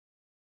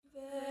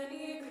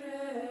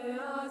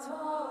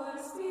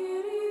Creator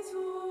Spiritus,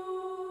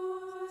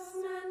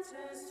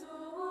 mentes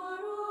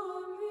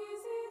tuorum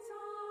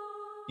visita.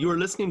 You are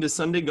listening to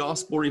Sunday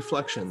Gospel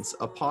Reflections,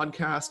 a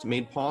podcast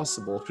made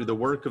possible through the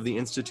work of the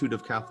Institute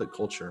of Catholic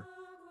Culture.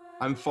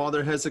 I'm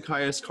Father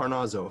Hezekiah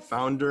Carnazzo,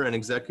 founder and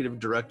executive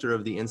director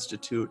of the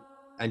Institute,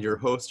 and your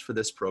host for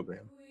this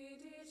program.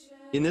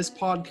 In this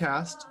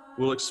podcast,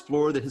 we'll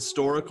explore the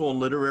historical and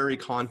literary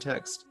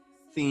context,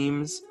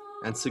 themes,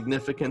 and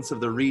significance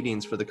of the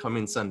readings for the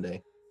coming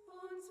Sunday.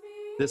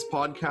 This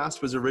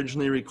podcast was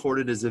originally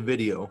recorded as a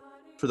video.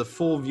 For the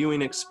full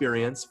viewing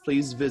experience,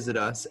 please visit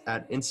us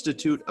at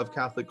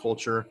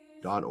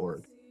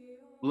instituteofcatholicculture.org.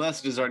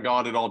 Blessed is our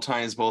God at all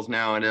times, both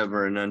now and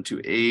ever, and unto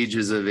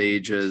ages of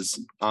ages.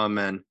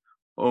 Amen.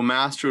 O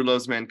Master who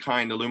loves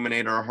mankind,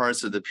 illuminate our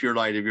hearts with the pure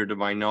light of your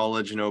divine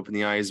knowledge and open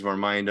the eyes of our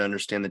mind to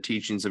understand the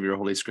teachings of your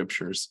holy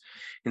scriptures.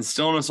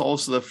 Instill in us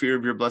also the fear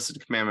of your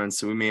blessed commandments,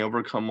 so we may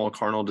overcome all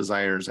carnal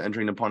desires,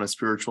 entering upon a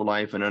spiritual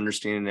life and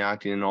understanding and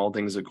acting in all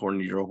things according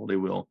to your holy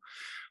will.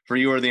 For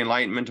you are the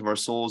enlightenment of our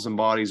souls and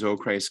bodies, O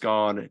Christ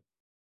God.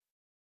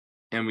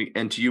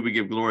 And to you we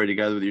give glory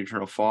together with the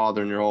eternal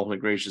Father and your all holy,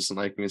 gracious, and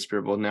enlightening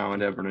Spirit, both now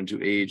and ever, and unto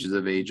ages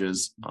of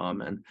ages.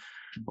 Amen.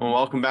 Well,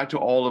 welcome back to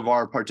all of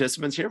our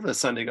participants here for the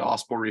Sunday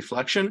Gospel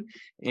Reflection.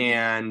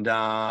 And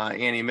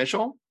Annie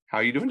Mitchell, how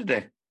are you doing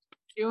today?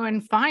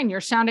 Doing fine.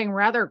 You're sounding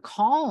rather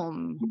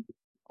calm.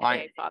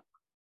 I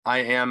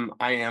am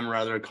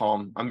rather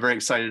calm. I'm very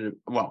excited.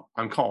 Well,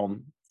 I'm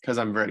calm because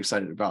I'm very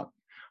excited about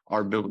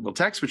our biblical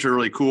texts, which are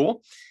really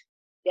cool.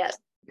 Yes.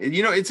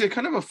 You know, it's a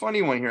kind of a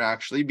funny one here,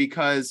 actually,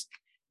 because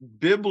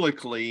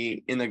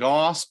biblically in the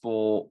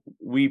gospel,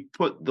 we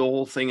put the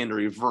whole thing into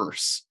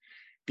reverse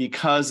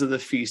because of the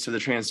Feast of the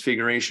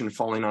Transfiguration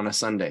falling on a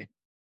Sunday.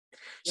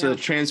 So the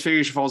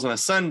Transfiguration falls on a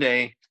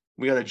Sunday.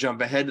 We got to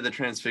jump ahead to the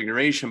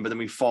Transfiguration, but then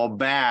we fall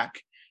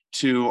back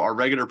to our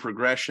regular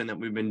progression that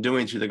we've been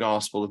doing through the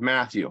Gospel of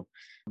Matthew.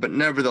 But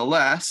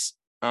nevertheless,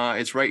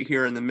 it's right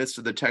here in the midst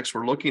of the text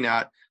we're looking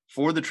at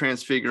for the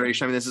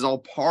Transfiguration. I mean, this is all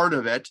part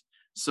of it.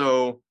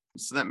 So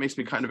that makes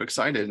me kind of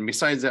excited. And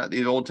besides that,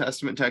 the Old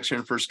Testament text here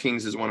in 1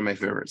 Kings is one of my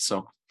favorites.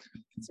 So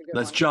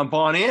let's jump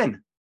on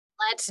in.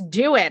 Let's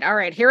do it. All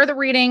right. Here are the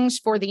readings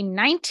for the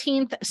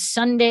 19th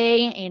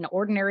Sunday in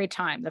Ordinary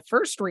Time. The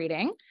first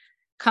reading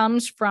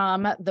comes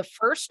from the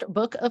first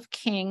book of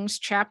Kings,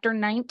 chapter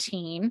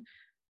 19,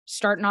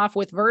 starting off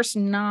with verse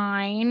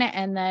 9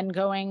 and then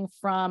going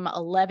from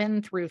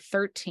 11 through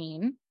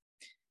 13.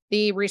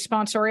 The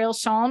responsorial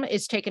psalm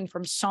is taken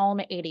from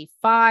Psalm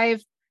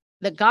 85.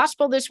 The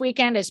gospel this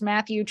weekend is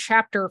Matthew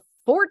chapter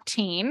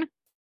 14.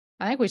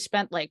 I think we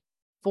spent like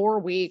 4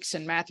 weeks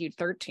in Matthew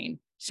 13.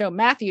 So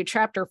Matthew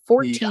chapter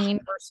 14,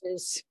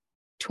 verses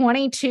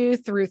 22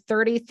 through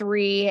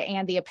 33,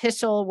 and the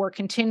epistle, we're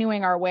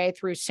continuing our way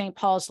through St.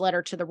 Paul's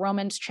letter to the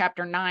Romans,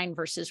 chapter 9,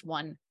 verses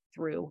 1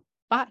 through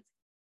 5.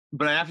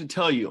 But I have to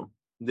tell you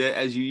that,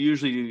 as you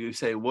usually do, you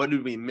say, what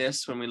did we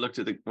miss when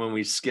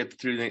we skipped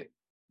through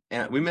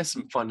and we missed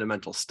some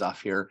fundamental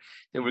stuff here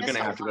that we're going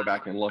to have to go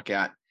back and look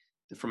at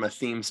from a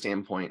theme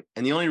standpoint.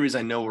 And the only reason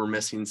I know we're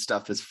missing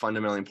stuff that's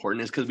fundamentally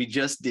important is because we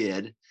just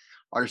did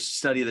our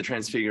study of the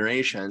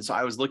Transfiguration. So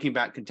I was looking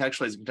back,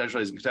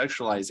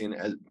 contextualizing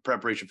as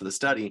preparation for the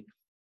study,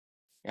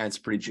 and it's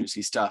pretty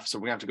juicy stuff. So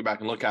we're gonna have to go back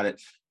and look at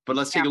it. But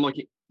let's take a look,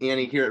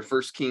 Annie, here at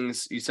 1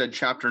 Kings. You said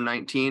chapter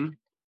 19.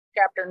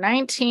 Chapter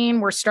 19,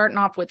 we're starting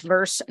off with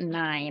verse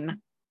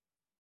 9.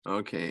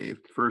 Okay,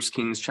 1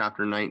 Kings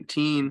chapter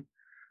 19.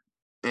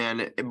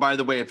 And by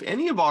the way, if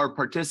any of our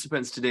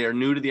participants today are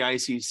new to the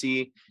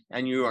ICC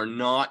and you are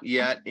not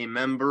yet a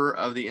member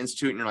of the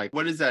Institute, and you're like,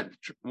 what is that?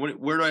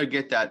 Where do I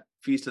get that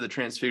Feast of the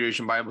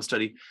Transfiguration Bible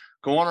study?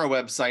 Go on our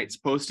website. It's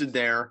posted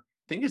there.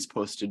 I think it's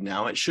posted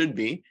now. It should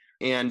be.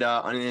 And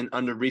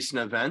under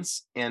recent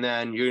events. And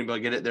then you're going to be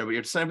able to get it there. But you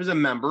have to sign up as a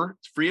member.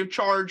 It's free of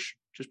charge.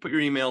 Just put your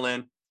email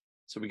in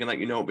so we can let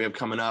you know what we have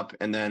coming up.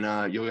 And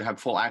then you'll have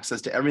full access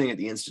to everything at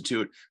the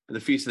Institute. For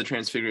the Feast of the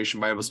Transfiguration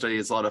Bible study,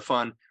 it's a lot of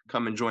fun.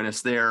 Come and join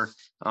us there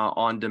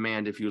on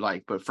demand if you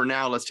like. But for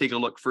now, let's take a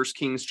look. 1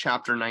 Kings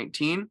chapter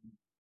 19,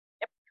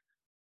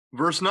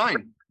 verse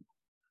 9.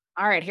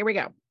 All right, here we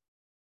go.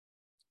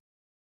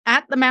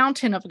 At the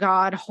mountain of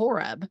God,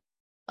 Horeb,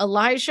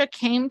 Elijah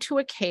came to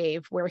a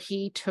cave where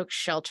he took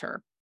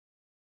shelter.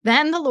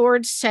 Then the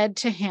Lord said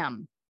to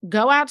him,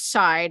 "Go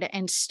outside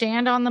and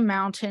stand on the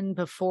mountain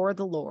before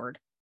the Lord.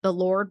 The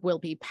Lord will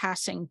be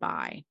passing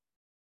by."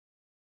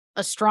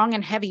 A strong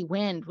and heavy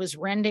wind was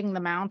rending the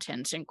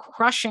mountains and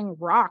crushing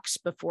rocks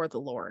before the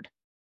Lord.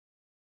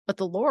 But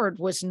the Lord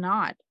was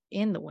not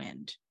in the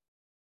wind.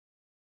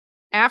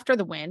 After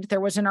the wind, there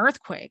was an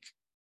earthquake.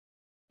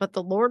 But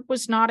the Lord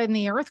was not in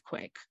the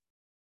earthquake.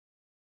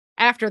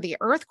 After the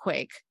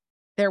earthquake,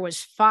 there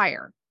was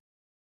fire.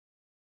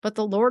 But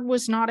the Lord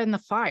was not in the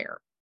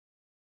fire.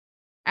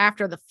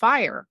 After the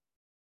fire,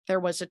 there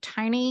was a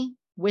tiny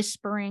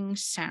whispering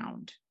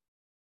sound.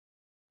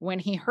 When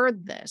he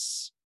heard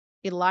this,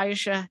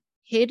 Elijah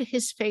hid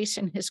his face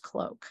in his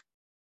cloak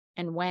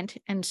and went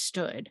and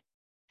stood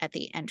at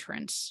the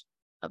entrance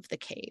of the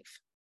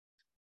cave.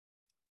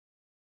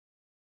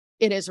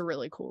 it is a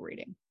really cool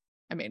reading.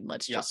 I mean,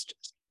 let's Yeah. just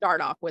start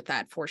off with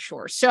that for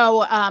sure.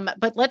 So,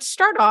 but let's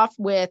start off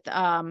with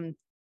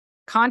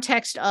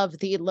context of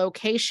the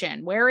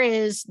location. Where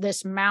is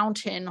this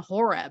mountain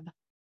Horeb?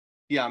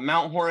 Yeah,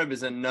 Mount Horeb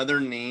is another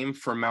name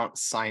for Mount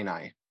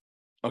Sinai.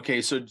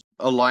 Okay, so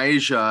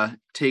Elijah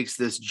takes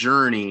this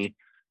journey.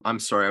 I'm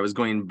sorry, I was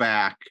going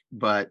back,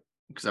 but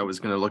because I was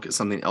going to look at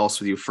something else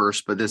with you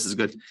first, but this is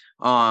good.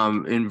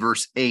 In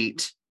verse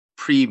 8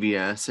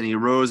 previous, and he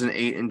rose and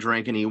ate and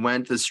drank, and he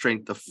went to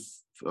strength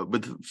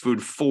with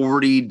food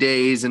 40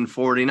 days and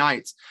 40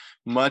 nights,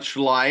 much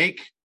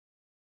like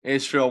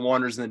Israel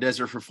wanders in the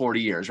desert for 40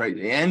 years, right?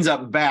 He ends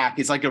up back.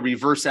 It's like a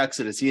reverse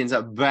Exodus. He ends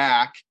up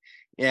back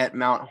at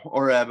Mount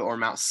Horeb or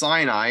Mount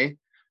Sinai,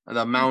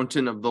 the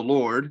mountain of the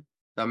Lord,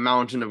 the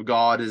mountain of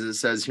God, as it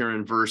says here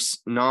in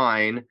verse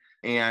 9,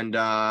 and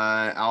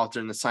out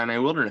there in the Sinai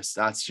wilderness.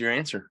 That's your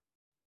answer.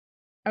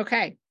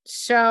 Okay,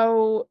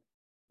 so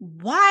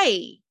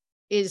why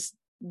is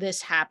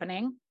this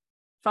happening,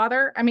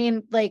 Father? I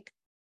mean, like,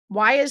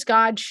 why is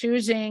God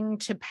choosing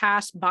to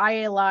pass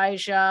by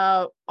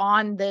Elijah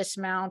on this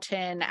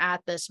mountain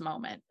at this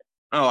moment?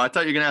 Oh, I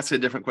thought you were going to ask a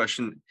different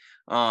question.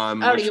 Do you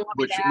want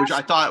me to Which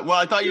I thought, well,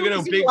 I thought you were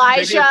going to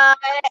Elijah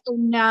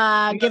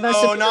and give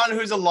us no, not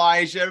who's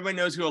Elijah. Everybody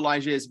knows who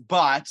Elijah is,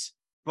 but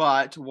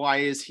why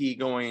is he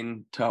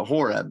going to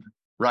Horeb,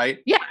 right?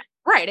 Yeah,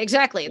 right,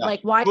 exactly. Yeah.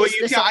 Like, why Well, is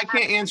this? I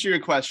can't answer your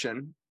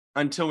question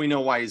until we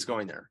know why he's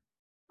going there,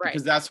 Right.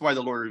 because that's why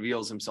the Lord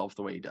reveals himself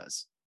the way he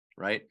does,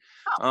 right?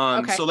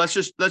 Okay. So let's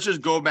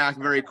just go back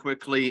very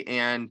quickly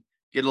and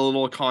get a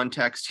little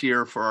context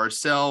here for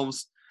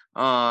ourselves.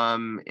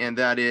 And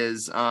that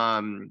is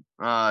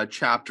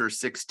chapter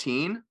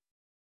 16,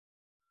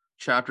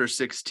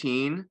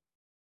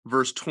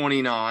 verse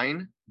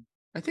 29.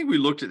 I think we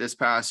looked at this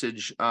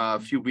passage a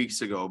few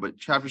weeks ago, but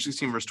chapter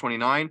 16, verse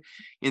 29.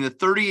 In the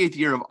 38th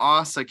year of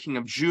Asa, king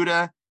of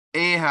Judah,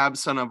 Ahab,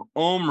 son of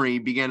Omri,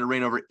 began to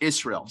reign over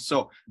Israel.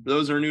 So for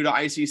those who are new to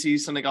ICC,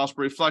 Sunday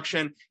Gospel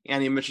Reflection,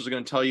 Annie and Mitchell's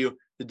going to tell you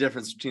the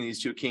difference between these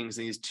two kings,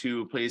 these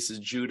two places,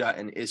 Judah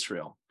and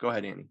Israel. Go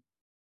ahead, Annie.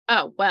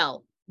 Oh,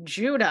 well,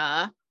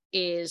 Judah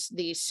is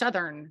the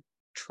southern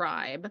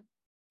tribe,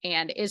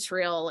 and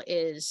Israel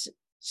is,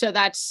 so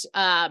that's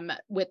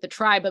with the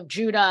tribe of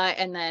Judah,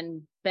 and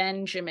then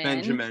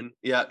Benjamin.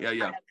 Yeah.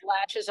 Kind of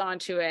latches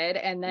onto it,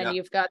 and then Yeah.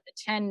 you've got the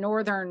 10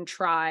 northern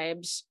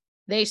tribes.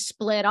 They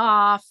split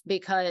off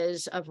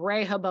because of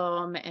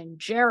Rehoboam and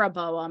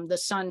Jeroboam, the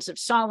sons of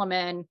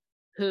Solomon,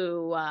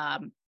 who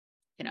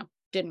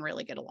didn't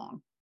really get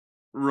along.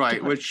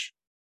 Right,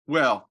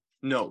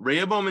 no,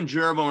 Rehoboam and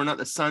Jeroboam are not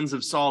the sons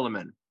of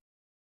Solomon.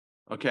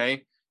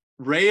 Okay,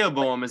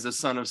 Rehoboam is the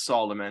son of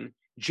Solomon.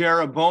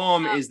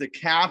 Jeroboam is the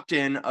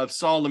captain of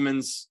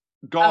Solomon's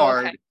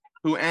guard,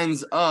 who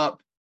ends up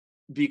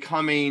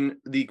becoming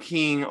the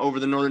king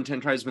over the northern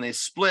 10 tribes when they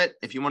split.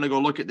 If you want to go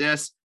look at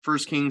this, 1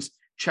 Kings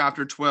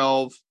chapter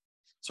 11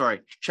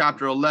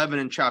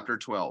 and chapter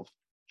 12.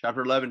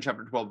 Chapter 11,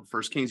 chapter 12 of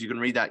 1 Kings, you can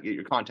read that, get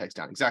your context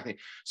down. Exactly.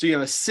 So you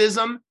have a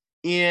schism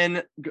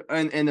in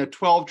the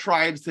 12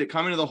 tribes that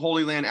come into the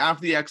Holy Land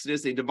after the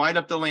Exodus. They divide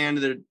up the land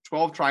into the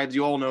 12 tribes.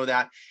 You all know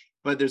that.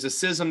 But there's a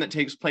schism that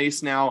takes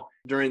place now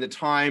during the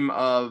time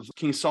of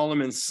King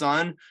Solomon's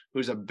son,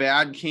 who's a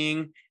bad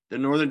king. The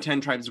northern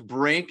 10 tribes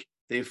break.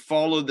 They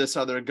follow this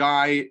other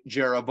guy,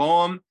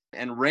 Jeroboam,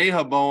 and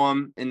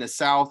Rehoboam in the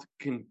south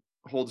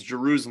holds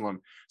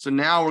Jerusalem. So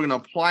now we're going to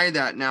apply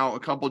that now a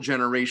couple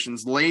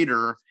generations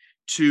later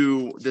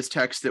to this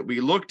text that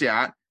we looked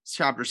at,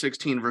 chapter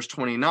 16, verse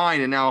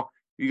 29. And now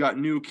you got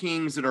new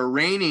kings that are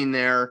reigning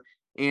there,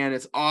 and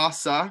it's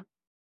Asa,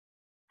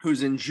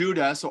 who's in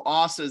Judah. So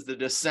Asa is the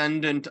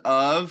descendant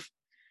of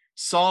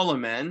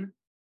Solomon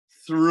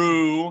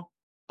through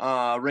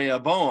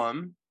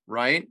Rehoboam,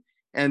 right?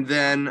 And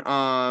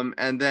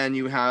then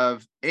you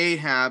have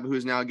Ahab,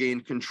 who's now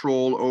gained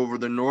control over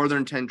the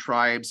northern 10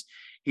 tribes.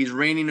 He's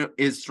reigning,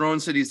 his throne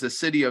city is the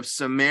city of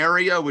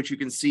Samaria, which you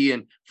can see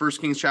in 1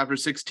 Kings chapter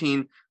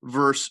 16,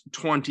 verse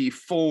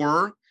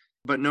 24.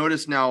 But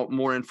notice now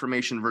more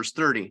information, verse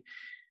 30.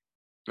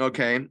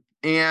 Okay.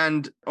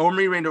 And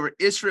Omri reigned over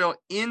Israel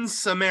in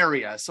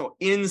Samaria. So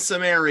in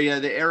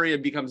Samaria, the area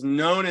becomes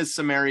known as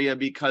Samaria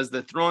because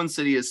the throne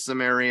city is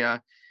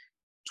Samaria,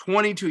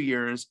 22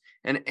 years.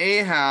 And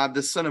Ahab,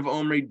 the son of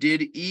Omri,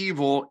 did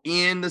evil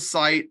in the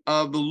sight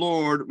of the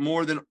Lord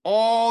more than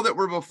all that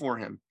were before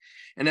him.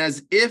 And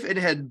as if it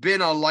had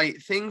been a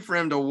light thing for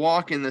him to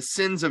walk in the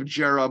sins of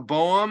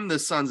Jeroboam, the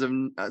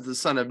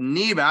son of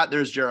Nebat,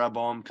 there's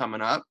Jeroboam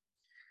coming up.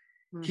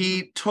 Mm-hmm.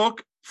 He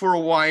took for a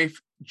wife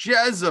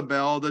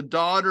Jezebel, the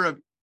daughter of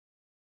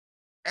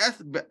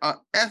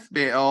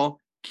Ethbaal,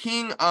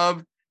 king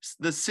of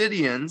the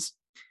Sidonians,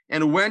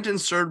 and went and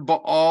served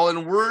Baal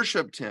and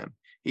worshipped him.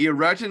 He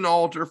erected an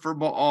altar for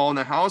Baal in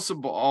the house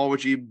of Baal,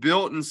 which he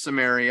built in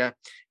Samaria.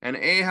 And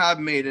Ahab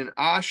made an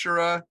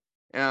Asherah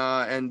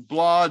and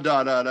blah,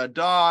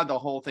 the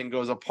whole thing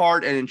goes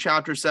apart. And in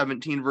chapter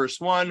 17, verse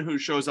 1, who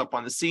shows up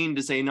on the scene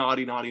to say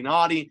naughty, naughty,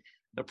 naughty?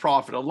 The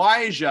prophet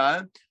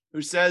Elijah,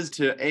 who says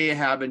to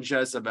Ahab and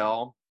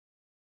Jezebel,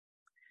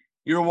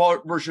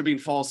 you're worshiping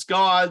false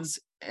gods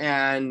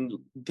and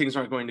things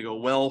aren't going to go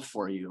well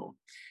for you.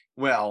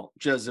 Well,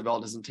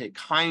 Jezebel doesn't take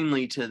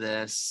kindly to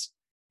this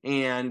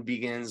and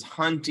begins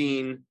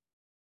hunting.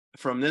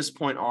 From this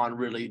point on,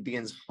 really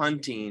begins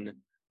hunting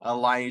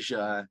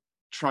Elijah,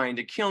 trying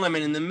to kill him.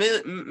 And in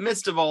the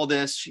midst of all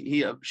this,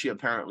 she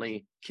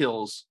apparently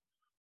kills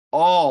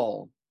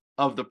all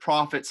of the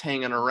prophets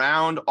hanging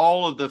around,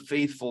 all of the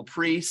faithful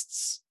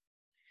priests,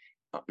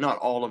 not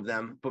all of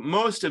them, but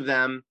most of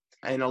them.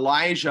 And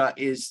Elijah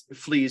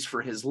flees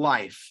for his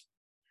life.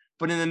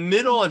 But in the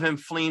middle of him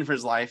fleeing for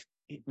his life,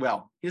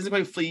 well, he doesn't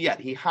quite flee yet.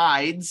 He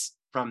hides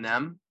from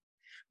them,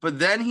 but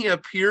then he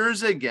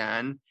appears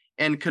again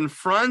and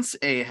confronts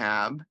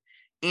Ahab.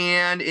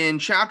 And in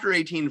chapter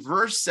 18,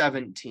 verse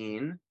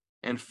 17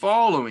 and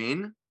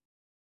following,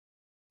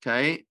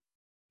 okay,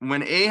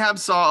 when Ahab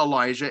saw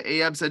Elijah,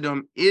 Ahab said to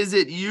him, is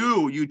it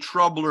you, you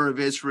troubler of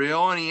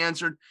Israel? And he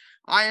answered,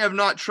 I have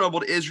not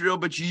troubled Israel,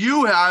 but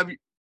you have,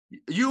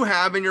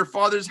 and your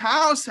father's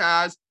house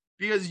has,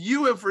 because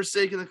you have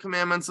forsaken the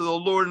commandments of the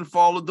Lord and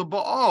followed the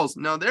Baals.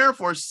 Now,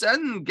 therefore,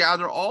 send and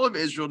gather all of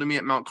Israel to me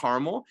at Mount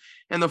Carmel,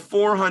 and the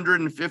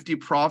 450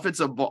 prophets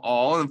of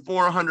Baal and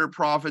 400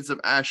 prophets of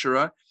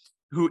Asherah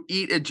who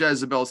eat at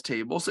Jezebel's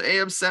table. So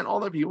Ahab sent all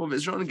the people of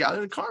Israel and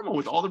gathered at Carmel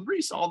with all the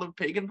priests, all the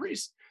pagan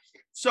priests.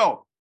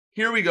 So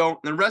here we go.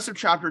 The rest of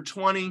chapter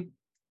 20,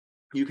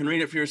 you can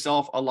read it for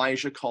yourself.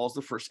 Elijah calls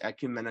the first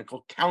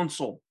ecumenical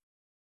council,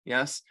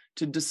 yes,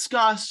 to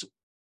discuss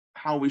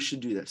how we should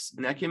do this.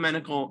 An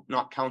ecumenical,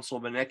 not council,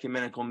 but an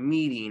ecumenical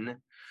meeting,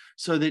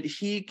 so that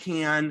he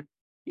can,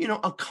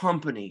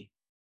 accompany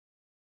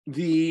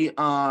the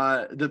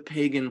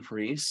pagan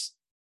priests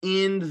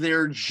in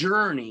their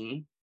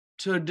journey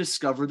to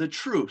discover the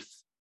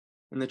truth.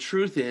 And the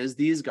truth is,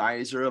 these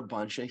guys are a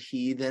bunch of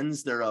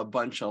heathens. They're a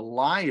bunch of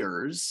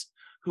liars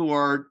who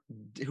are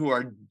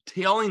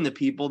telling the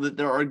people that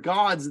there are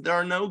gods, that there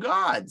are no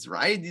gods,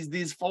 right?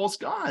 These false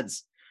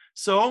gods.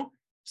 So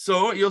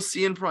you'll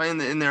see in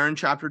there in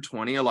chapter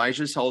 20,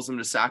 Elijah tells them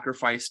to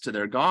sacrifice to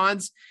their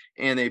gods,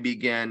 and they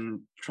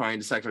begin trying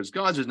to sacrifice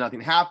gods. There's nothing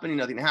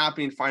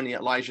happening. Finally,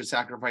 Elijah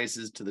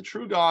sacrifices to the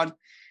true God,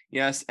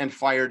 yes, and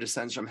fire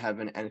descends from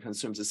heaven and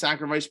consumes the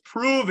sacrifice,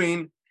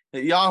 proving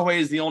that Yahweh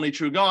is the only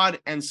true God.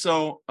 And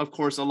so, of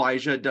course,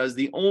 Elijah does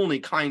the only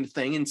kind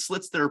thing and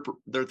slits their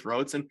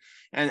throats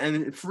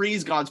and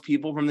frees God's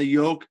people from the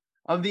yoke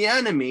of the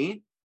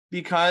enemy,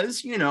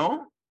 because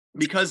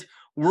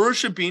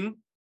worshiping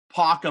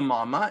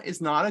Pachamama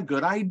is not a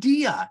good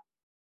idea.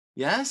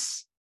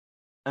 Yes?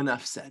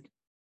 Enough said.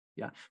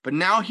 Yeah. But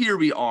now here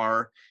we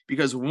are,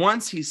 because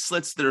once he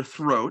slits their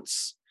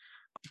throats,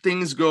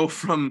 things go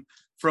from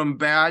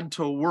bad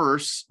to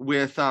worse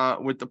with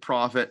the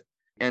prophet.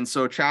 And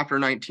so chapter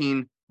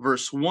 19,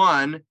 verse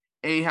 1,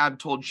 Ahab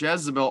told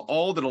Jezebel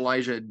all that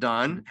Elijah had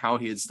done, how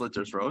he had slit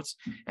their throats,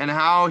 and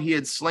how he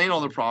had slain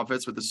all the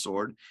prophets with the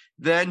sword.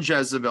 Then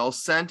Jezebel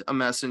sent a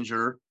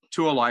messenger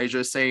to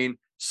Elijah, saying,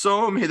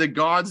 so may the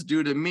gods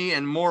do to me,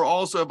 and more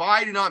also, if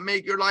I do not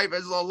make your life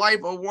as the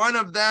life of one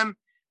of them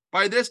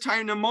by this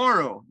time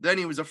tomorrow. Then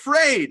he was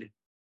afraid.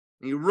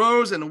 He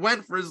rose and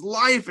went for his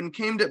life and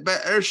came to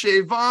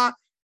Beersheba,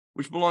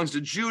 which belongs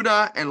to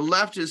Judah, and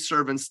left his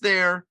servants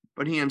there.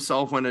 But he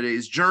himself went a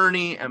day's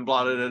journey, and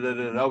blah, blah, blah, blah,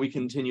 blah, blah. We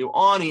continue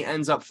on. He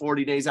ends up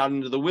 40 days out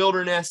into the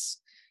wilderness,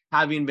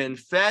 having been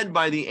fed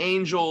by the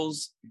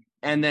angels.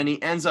 And then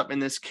he ends up in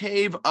this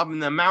cave up in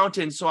the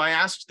mountain. So I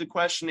asked the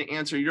question to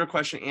answer your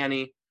question,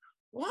 Annie.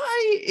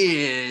 Why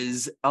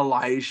is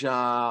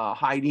Elijah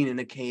hiding in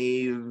a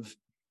cave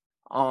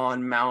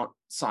on Mount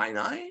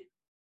Sinai?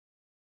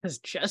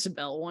 Because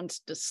Jezebel wants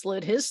to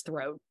slit his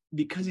throat.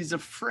 Because he's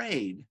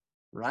afraid,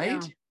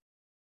 right? Yeah.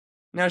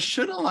 Now,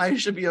 should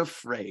Elijah be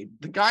afraid?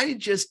 The guy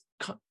just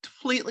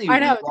completely... I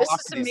know, this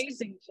is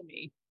amazing to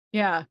me.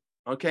 Yeah.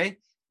 Okay,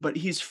 but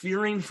he's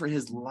fearing for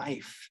his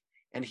life.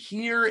 And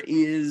here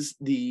is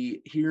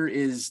the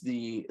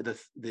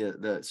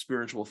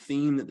spiritual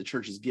theme that the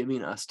church is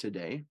giving us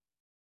today.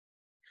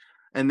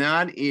 And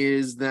that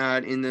is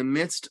that in the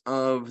midst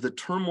of the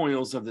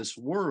turmoils of this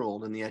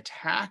world and the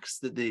attacks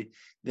that the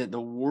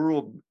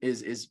world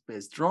is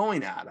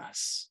throwing at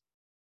us,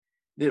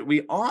 that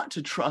we ought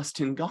to trust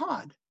in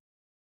God,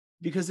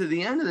 because at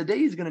the end of the day,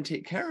 he's going to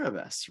take care of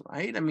us,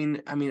 right? I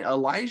mean,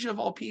 Elijah of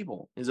all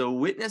people is a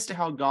witness to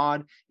how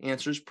God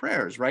answers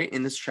prayers, right?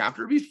 In this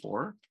chapter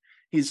before,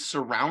 he's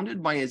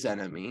surrounded by his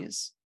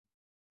enemies,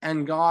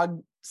 and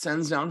God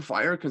sends down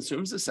fire,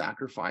 consumes the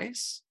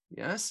sacrifice.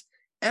 Yes,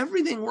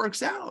 everything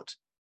works out.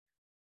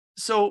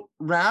 So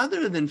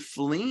rather than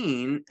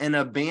fleeing and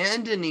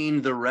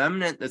abandoning the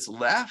remnant that's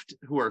left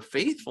who are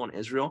faithful in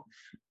Israel,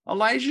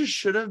 Elijah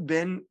should have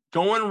been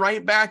going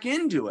right back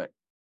into it,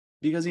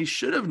 because he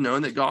should have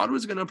known that God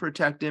was going to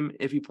protect him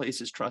if he placed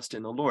his trust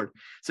in the Lord.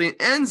 So he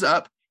ends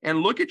up,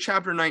 and look at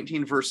chapter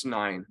 19, verse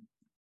 9.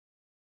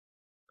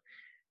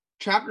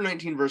 Chapter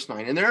 19, verse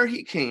 9. And there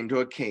he came to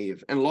a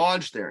cave and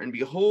lodged there. And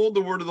behold,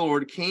 the word of the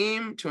Lord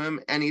came to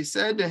him, and he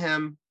said to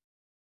him,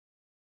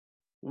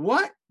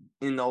 what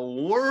in the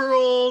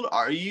world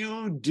are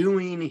you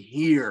doing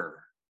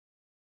here?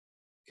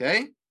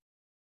 Okay.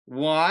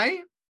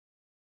 Why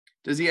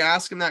does he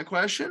ask him that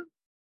question?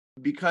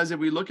 Because if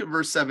we look at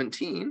verse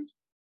 17,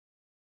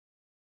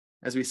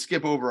 as we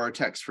skip over our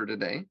text for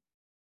today,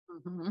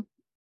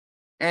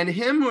 and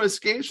him who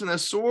escapes from the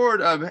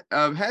sword of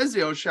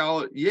Hazael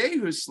shall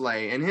Jehu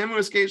slay, and him who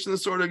escapes from the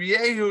sword of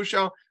Jehu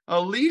shall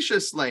Elisha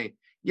slay.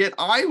 Yet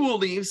I will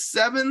leave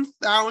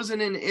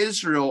 7,000 in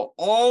Israel,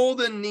 all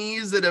the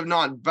knees that have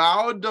not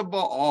bowed to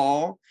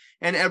Baal,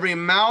 and every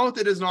mouth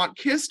that has not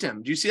kissed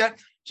him. Do you see that?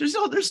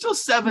 There's still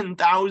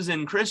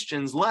 7,000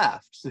 Christians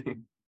left.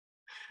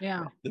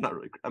 Yeah. They're not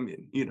really, I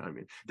mean, you know what I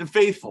mean? The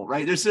faithful,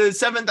 right? There's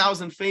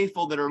 7,000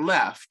 faithful that are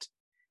left.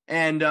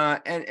 And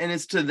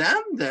it's to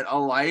them that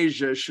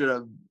Elijah should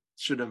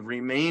have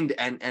remained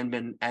and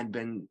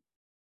been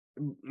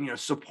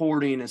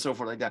supporting and so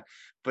forth like that.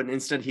 But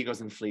instead he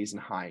goes and flees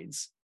and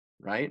hides,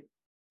 right?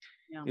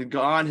 Yeah.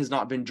 God has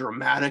not been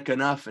dramatic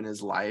enough in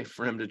his life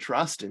for him to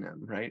trust in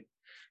him, right?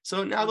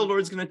 So now the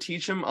Lord's going to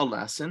teach him a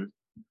lesson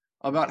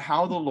about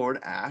how the Lord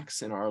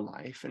acts in our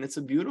life. And it's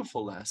a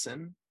beautiful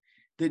lesson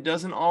that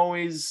doesn't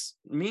always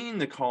mean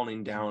the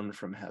calling down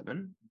from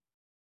heaven,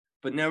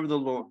 but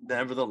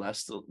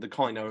nevertheless, the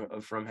calling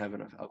down from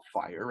heaven of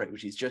fire, right,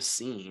 which he's just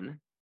seen,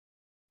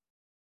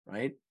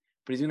 right?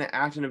 But he's going to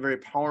act in a very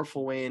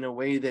powerful way, in a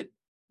way that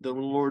the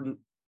Lord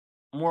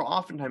more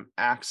oftentimes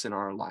acts in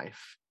our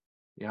life,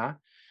 yeah?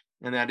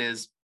 And that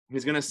is,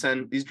 he's going to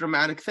send these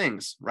dramatic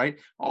things, right?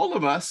 All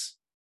of us,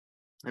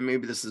 and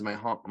maybe this is my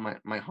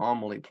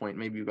homily point,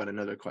 maybe you've got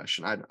another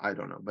question, I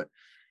don't know,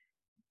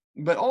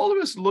 but all of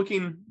us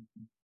looking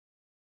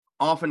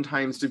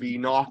oftentimes to be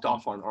knocked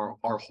off on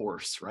our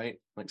horse, right?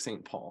 Like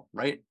St. Paul,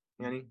 right,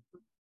 Annie?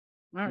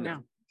 Oh,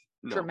 no.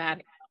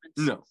 Dramatic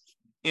No. moments.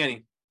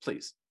 Annie,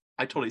 please.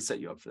 I totally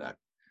set you up for that.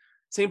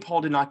 St.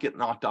 Paul did not get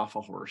knocked off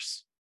a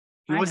horse.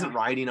 He wasn't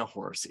riding a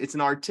horse. It's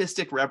an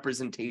artistic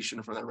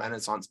representation from the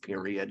Renaissance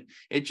period.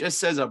 It just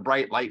says a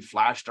bright light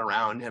flashed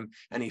around him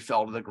and he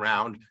fell to the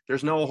ground.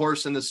 There's no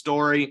horse in the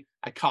story.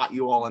 I caught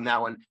you all in that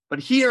one. But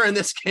here in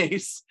this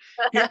case,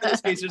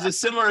 there's a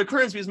similar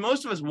occurrence, because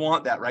most of us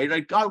want that, right?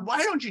 Like, God,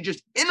 why don't you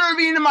just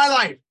intervene in my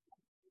life?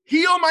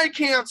 Heal my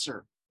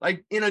cancer,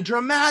 like in a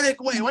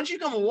dramatic way. Why don't you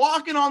come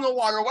walking on the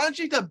water? Why don't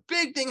you make the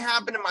big thing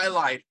happen in my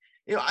life?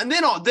 And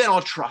then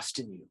I'll trust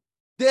in you.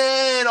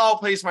 Then I'll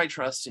place my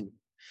trust in you.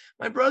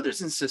 My brothers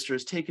and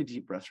sisters, take a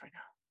deep breath right now.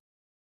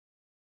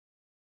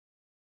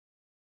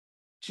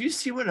 Do you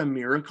see what a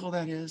miracle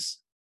that is?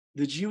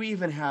 That you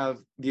even have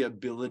the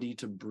ability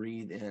to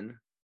breathe in,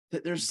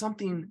 that there's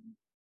something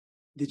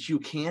that you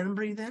can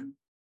breathe in,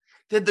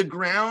 that the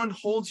ground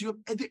holds you up.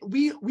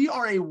 We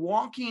are a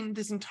walking,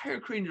 this entire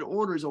created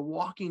order is a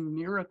walking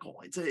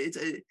miracle. It's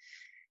a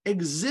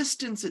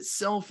existence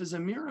itself is a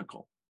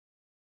miracle.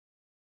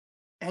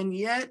 And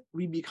yet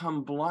we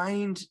become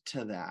blind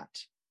to that.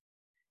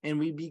 And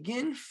we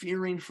begin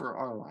fearing for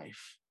our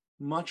life,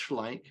 much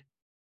like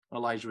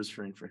Elijah was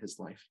fearing for his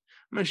life.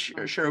 I'm going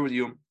to share with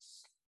you a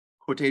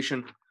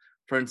quotation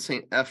from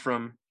St.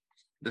 Ephraim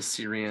the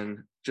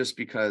Syrian, just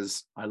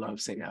because I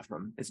love St.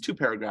 Ephraim. It's 2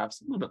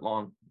 paragraphs, a little bit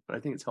long, but I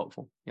think it's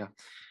helpful. Yeah.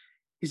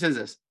 He says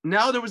this: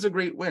 "Now there was a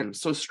great wind,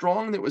 so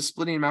strong that it was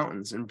splitting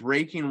mountains and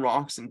breaking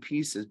rocks in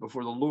pieces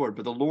before the Lord,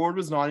 but the Lord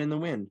was not in the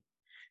wind.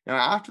 Now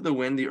after the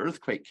wind, the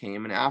earthquake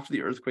came, and after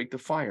the earthquake, the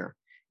fire.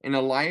 And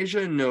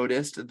Elijah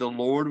noticed that the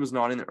Lord was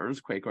not in the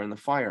earthquake or in the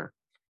fire.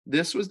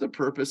 This was the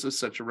purpose of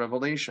such a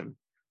revelation.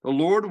 The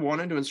Lord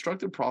wanted to instruct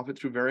the prophet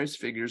through various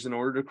figures in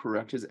order to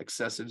correct his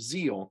excessive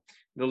zeal,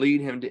 to lead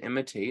him to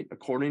imitate,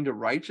 according to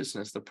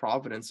righteousness, the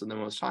providence of the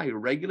Most High, who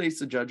regulates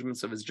the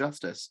judgments of his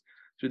justice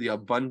through the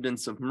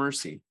abundance of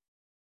mercy,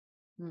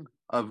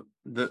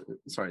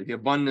 the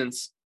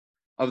abundance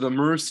of the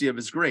mercy of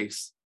his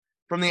grace.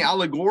 From the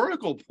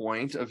allegorical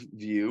point of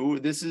view,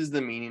 this is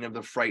the meaning of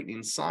the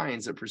frightening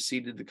signs that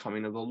preceded the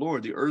coming of the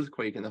Lord. The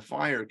earthquake and the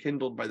fire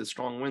kindled by the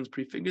strong winds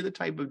prefigure the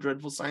type of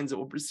dreadful signs that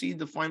will precede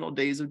the final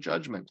days of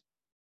judgment.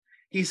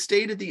 He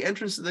stayed at the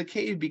entrance of the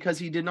cave because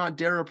he did not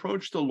dare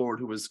approach the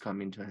Lord who was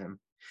coming to him.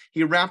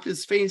 He wrapped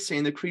his face,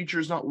 saying, the creature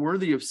is not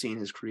worthy of seeing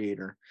his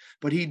creator.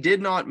 But he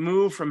did not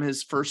move from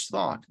his first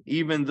thought,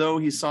 even though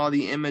he saw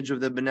the image of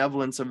the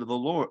benevolence of the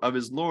Lord, of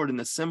his Lord, in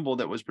the symbol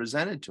that was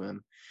presented to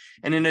him.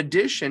 And in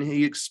addition,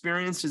 he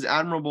experienced his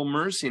admirable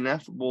mercy and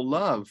ineffable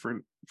love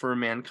for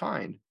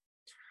mankind.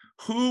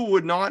 Who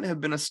would not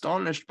have been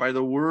astonished by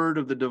the word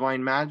of the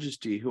divine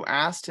majesty, who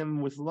asked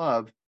him with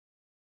love,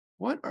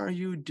 what are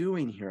you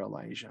doing here,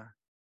 Elijah?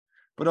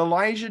 But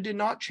Elijah did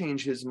not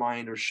change his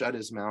mind or shut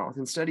his mouth.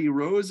 Instead, he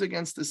rose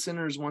against the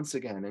sinners once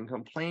again and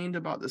complained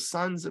about the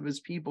sons of his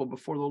people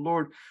before the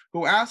Lord,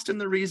 who asked him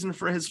the reason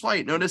for his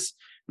flight. Notice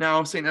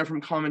now St. Ephraim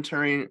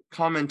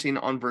commenting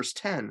on verse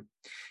 10.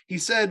 He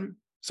says,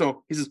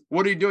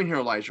 what are you doing here,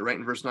 Elijah? Right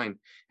in verse 9.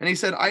 And he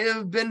said, I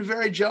have been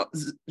very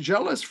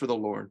jealous for the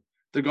Lord,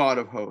 the God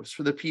of hosts,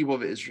 for the people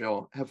of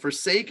Israel have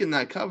forsaken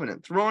thy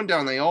covenant, thrown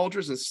down thy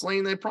altars, and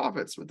slain thy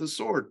prophets with the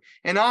sword.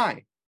 And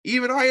I,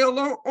 Even I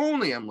alone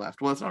only am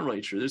left. Well, it's not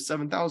really true. There's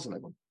 7,000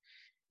 of them,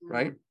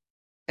 right?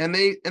 And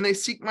they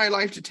seek my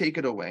life to take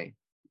it away.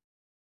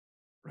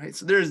 Right.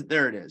 So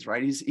there it is,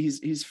 right?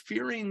 He's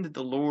fearing that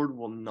the Lord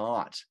will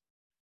not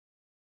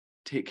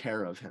take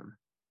care of him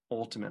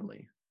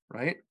ultimately,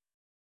 right?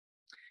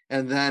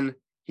 And then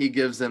he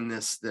gives them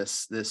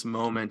this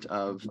moment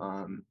of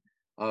kind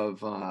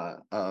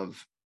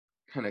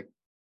of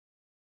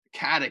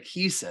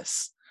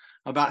catechesis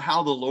about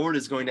how the Lord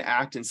is going to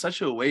act in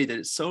such a way that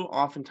it's so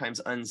oftentimes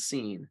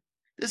unseen.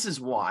 This is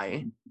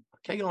why,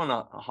 can I get on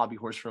a hobby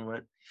horse for a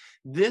minute?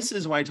 This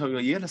is why I tell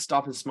you got to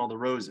stop and smell the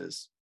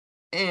roses.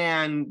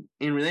 And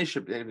in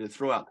relationship, they have to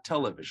throw out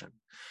television,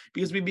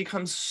 because we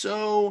become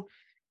so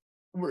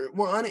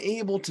we're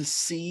unable to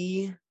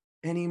see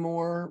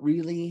anymore.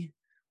 Really,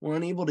 we're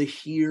unable to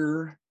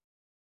hear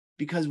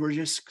because we're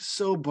just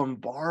so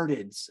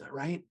bombarded,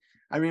 right?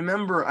 I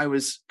remember I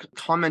was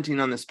commenting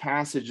on this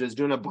passage. I was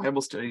doing a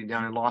Bible study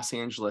down in Los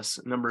Angeles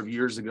a number of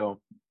years ago,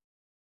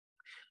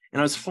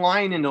 and I was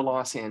flying into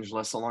Los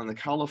Angeles along the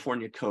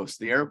California coast.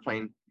 The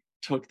airplane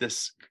took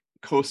this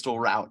coastal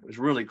route. It was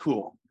really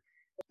cool.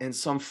 And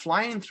so I'm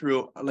flying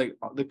through, like,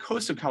 the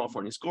coast of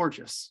California is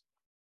gorgeous.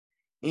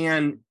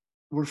 And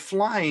we're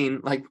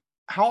flying, like,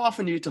 how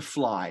often do you get to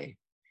fly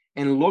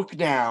and look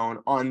down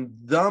on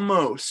the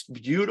most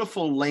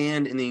beautiful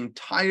land in the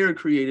entire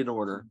created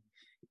order?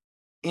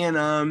 And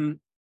I'm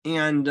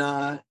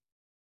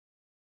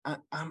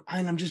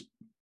just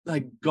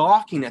like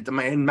gawking at them.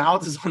 My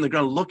mouth is on the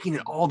ground, looking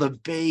at all the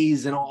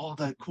bays and all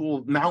the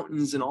cool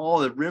mountains and all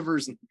the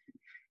rivers.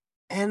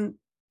 And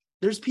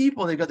there's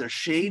people, they got their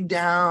shade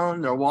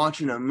down, they're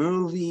watching a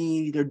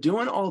movie, they're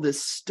doing all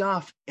this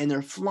stuff, and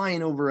they're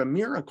flying over a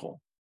miracle.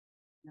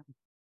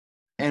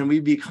 And we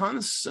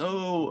become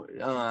so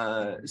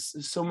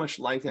much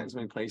like that in so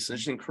many places. I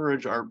just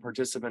encourage our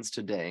participants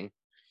today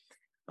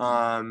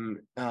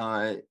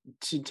to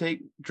take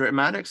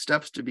dramatic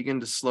steps to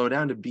begin to slow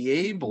down, to be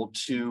able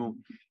to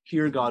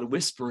hear God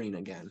whispering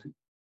again.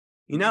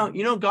 You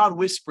know, God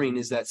whispering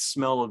is that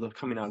smell of the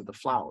coming out of the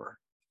flower.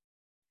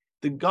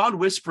 The God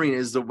whispering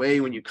is the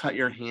way when you cut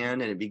your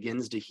hand and it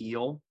begins to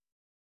heal.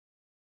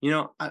 You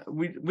know,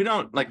 we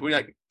don't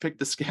we pick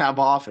the scab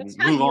off and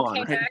That's how move you on.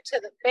 came Right? back to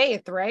the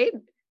faith, right?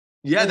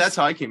 Yeah, that's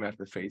how I came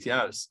after the faith.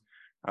 Yeah,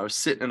 I was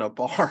sitting in a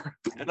bar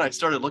and I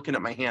started looking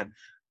at my hand.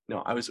 No,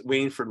 I was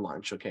waiting for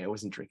lunch. Okay, I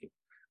wasn't drinking,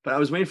 but I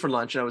was waiting for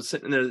lunch, and I was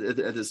sitting there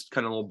at this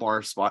kind of little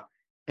bar spot,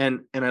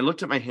 and I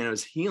looked at my hand. It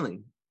was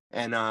healing,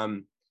 and I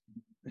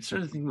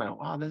started thinking about,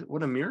 wow,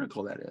 what a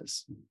miracle that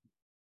is.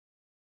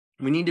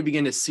 We need to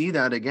begin to see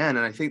that again.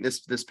 And I think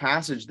this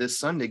passage this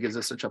Sunday gives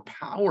us such a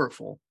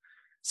powerful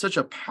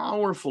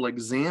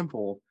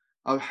example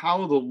of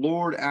how the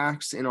Lord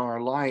acts in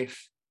our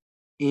life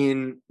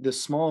in the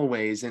small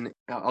ways. And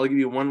I'll give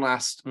you one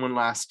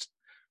last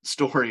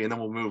story, and then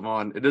we'll move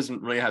on. It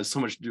doesn't really have so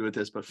much to do with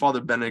this, but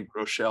Father Benedict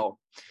Rochelle,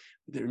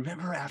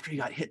 remember after he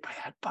got hit by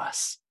that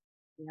bus?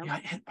 Yep. He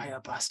got hit by a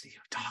bus, and he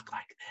would talk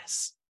like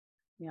this.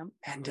 Yep.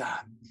 And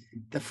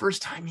the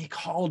first time he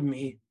called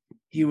me,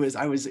 it was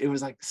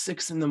like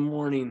 6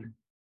 a.m,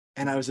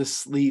 and I was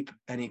asleep,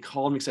 and he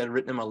called me because I had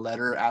written him a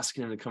letter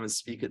asking him to come and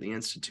speak at the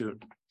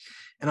Institute.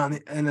 And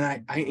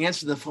I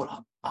answered the phone,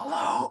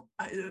 hello.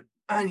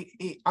 On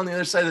the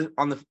other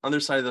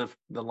side of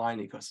the line,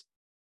 he goes,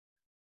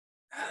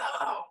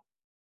 hello,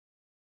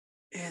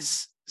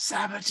 is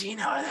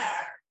Sabatino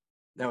there?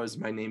 That was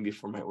my name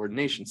before my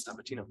ordination,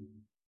 Sabatino.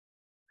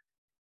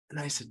 And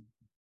I said,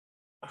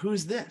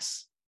 who's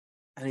this?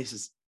 And he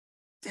says,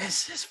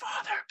 this is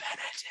Father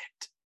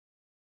Benedict.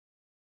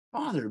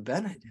 Father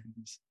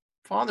Benedict?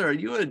 Father, are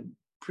you a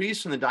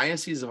priest from the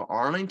Diocese of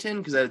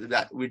Arlington? Because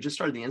we just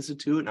started the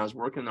Institute, and I was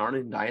working in the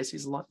Arlington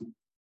Diocese a lot.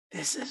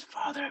 This is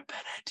Father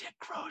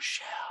Benedict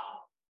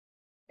Rochelle.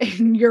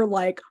 And you're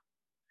like,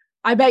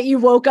 I bet you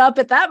woke up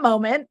at that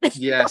moment.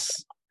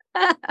 Yes.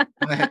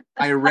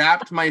 I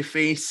wrapped my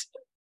face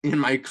in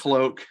my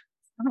cloak,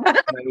 and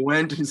I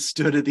went and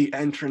stood at the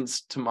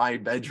entrance to my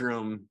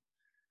bedroom.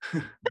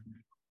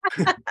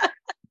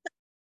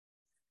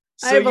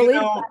 I believe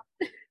that.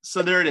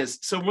 So there it is.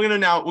 So we're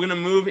gonna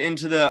move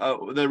into the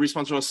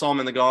responsorial psalm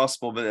and the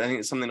gospel, but I think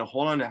it's something to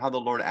hold on to, how the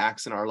Lord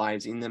acts in our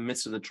lives in the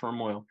midst of the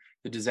turmoil,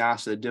 the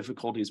disaster, the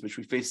difficulties which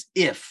we face.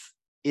 If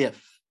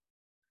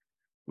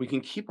we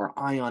can keep our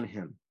eye on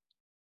him,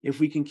 if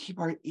we can keep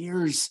our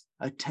ears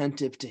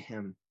attentive to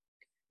him,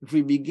 if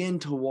we begin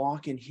to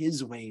walk in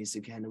his ways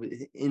again,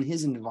 in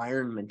his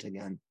environment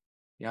again,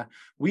 yeah,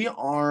 we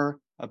are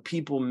a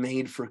people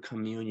made for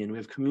communion. We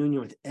have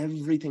communion with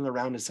everything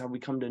around us, how we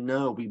come to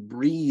know. We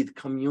breathe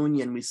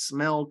communion. We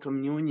smell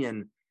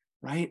communion,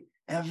 right?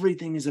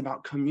 Everything is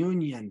about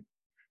communion.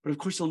 But of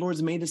course, the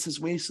Lord's made us this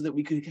way so that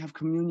we could have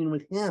communion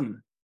with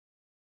him.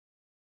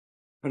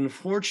 But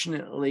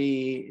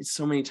unfortunately,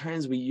 so many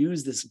times we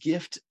use this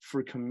gift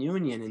for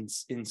communion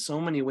in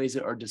so many ways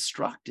that are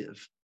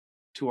destructive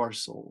to our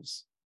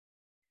souls.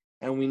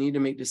 And we need to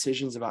make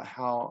decisions about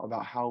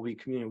how we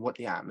communicate, what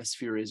the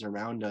atmosphere is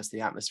around us,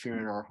 the atmosphere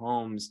in our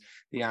homes,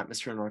 the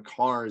atmosphere in our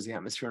cars, the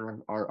atmosphere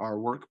in our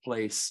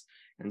workplace,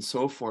 and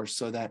so forth,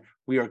 so that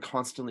we are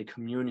constantly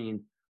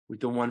communing with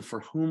the one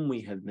for whom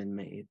we have been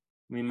made.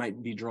 We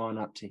might be drawn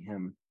up to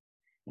him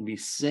and be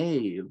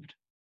saved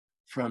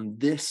from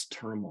this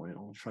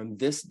turmoil, from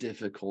this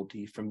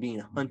difficulty, from being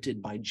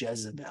hunted by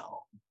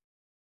Jezebel,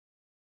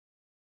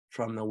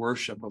 from the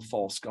worship of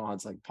false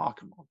gods like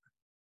Pokemon.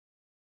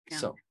 Yeah.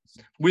 So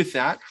with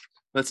that,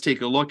 let's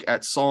take a look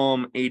at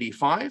Psalm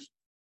 85.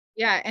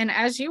 Yeah. And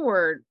as you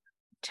were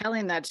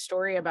telling that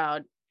story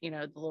about, the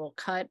little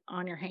cut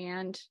on your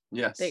hand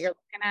Yes. that you're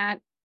looking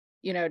at,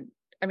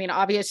 I mean,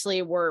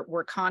 obviously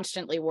we're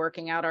constantly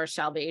working out our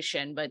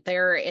salvation, but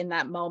there in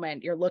that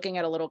moment, you're looking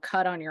at a little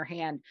cut on your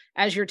hand.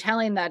 As you're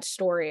telling that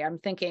story, I'm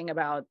thinking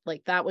about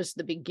like, that was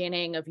the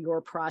beginning of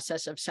your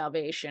process of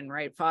salvation,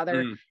 right, Father?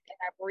 And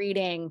I'm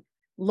reading,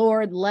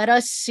 Lord, let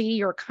us see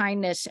your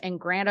kindness and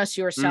grant us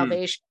your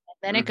salvation. And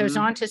then it goes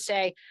on to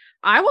say,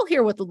 I will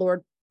hear what the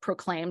Lord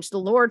proclaims, the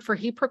Lord, for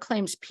he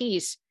proclaims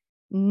peace.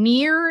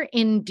 Near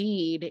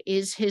indeed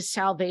is his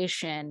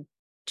salvation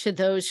to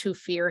those who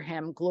fear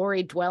him,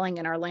 glory dwelling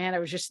in our land. I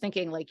was just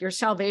thinking, like, your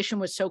salvation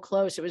was so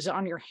close. It was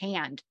on your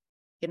hand,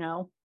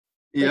 Like,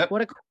 Yep.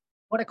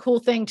 what a cool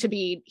thing to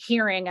be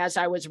hearing as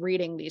I was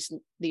reading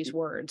these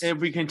words. If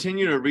we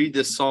continue to read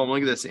this psalm,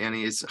 look at this,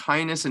 Annie. It's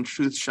kindness and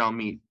truth shall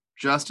meet,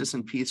 justice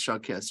and peace shall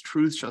kiss,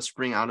 truth shall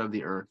spring out of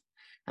the earth,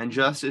 and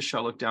justice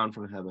shall look down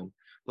from heaven.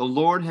 The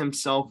Lord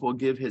himself will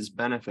give his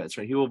benefits,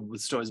 right? He will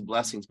bestow his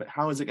blessings. But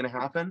how is it going to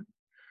happen?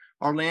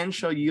 Our land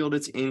shall yield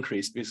its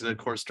increase, because of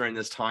course during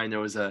this time there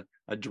was a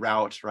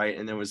drought, right?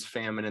 And there was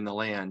famine in the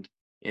land.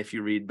 If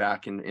you read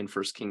back in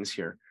First Kings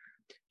here,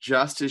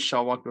 justice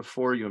shall walk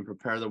before you and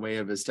prepare the way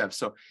of his steps.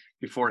 So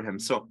before him.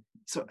 So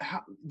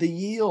how, the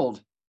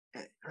yield,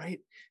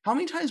 right? How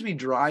many times we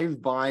drive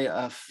by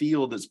a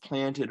field that's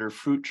planted or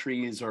fruit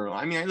trees, or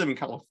I mean, I live in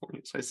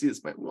California, so I see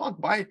this, but we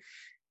walk by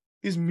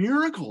these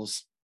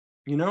miracles,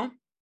 but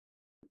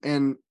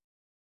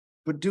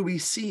do we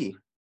see?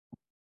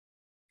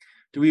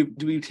 Do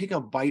we take a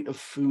bite of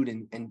food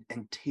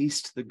and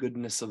taste the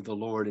goodness of the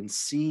Lord and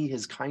see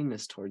his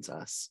kindness towards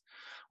us?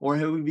 Or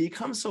have we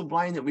become so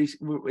blind that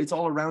it's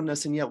all around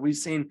us, and yet we've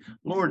seen,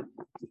 Lord,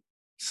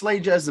 slay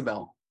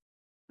Jezebel,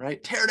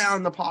 right? Tear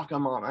down the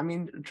Pokemon. I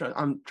mean,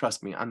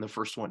 trust me, I'm the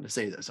first one to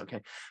say this,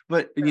 okay?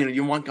 But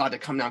you want God to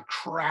come down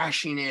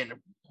crashing in.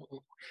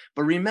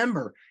 But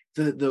remember,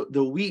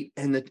 the wheat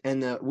and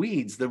the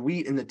weeds, the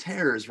wheat and the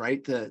tares,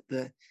 right?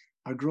 The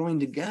are growing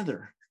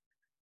together.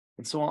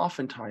 And so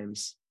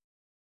oftentimes,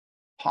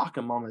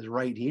 Pokemon is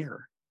right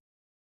here.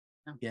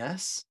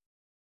 Yes,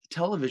 the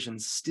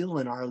television's still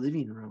in our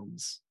living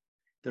rooms.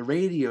 The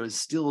radio is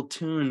still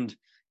tuned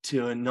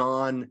to a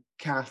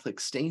non-Catholic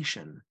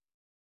station,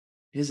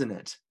 isn't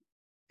it?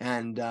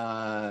 And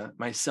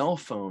my cell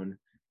phone,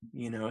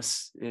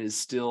 is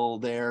still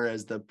there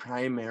as the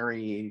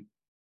primary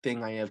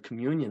thing I have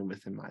communion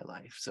with in my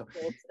life. So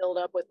it's filled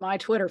up with my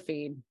Twitter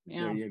feed.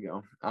 Yeah. There you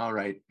go. All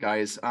right,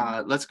 guys,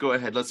 let's go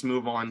ahead. Let's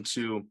go on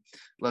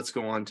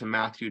to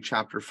Matthew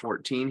chapter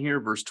 14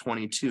 here, verse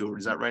 22.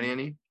 Is that right,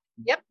 Annie?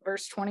 Yep.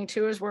 Verse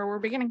 22 is where we're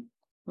beginning.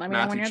 Let me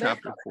know when you're Matthew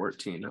chapter there.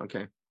 14.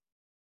 Okay.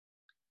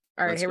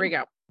 All right, here we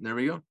go. There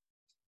we go.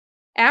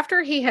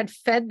 After he had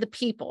fed the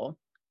people,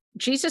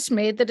 Jesus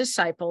made the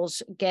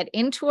disciples get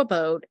into a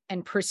boat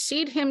and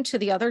precede him to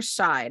the other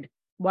side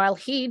while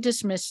he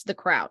dismissed the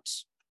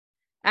crowds.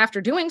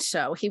 After doing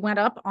so, he went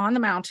up on the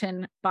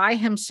mountain by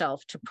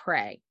himself to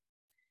pray.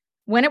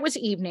 When it was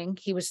evening,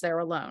 he was there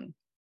alone.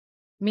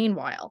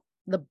 Meanwhile,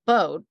 the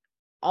boat,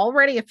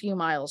 already a few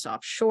miles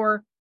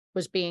offshore,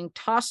 was being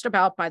tossed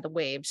about by the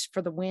waves,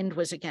 for the wind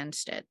was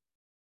against it.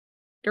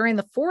 During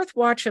the fourth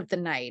watch of the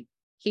night,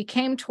 he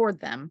came toward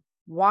them,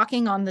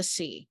 walking on the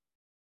sea.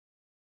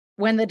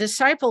 When the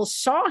disciples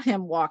saw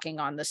him walking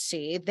on the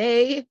sea,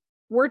 they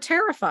were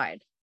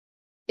terrified.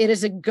 "It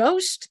is a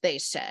ghost," they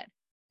said,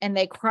 and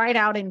they cried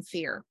out in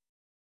fear.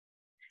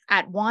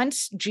 At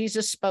once,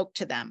 Jesus spoke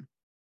to them.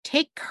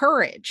 "Take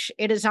courage,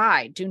 it is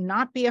I, do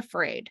not be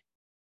afraid."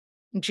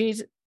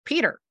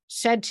 Peter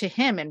said to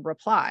him in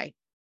reply,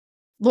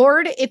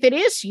 "Lord, if it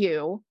is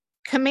you,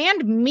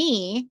 command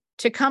me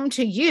to come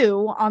to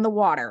you on the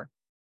water."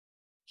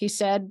 He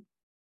said,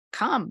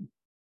 "Come."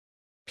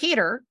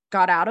 Peter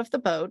got out of the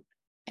boat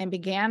and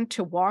began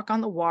to walk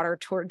on the water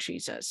toward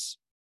Jesus.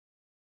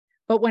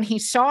 But when he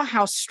saw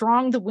how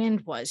strong the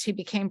wind was, he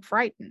became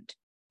frightened,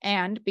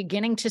 and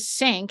beginning to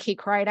sink, he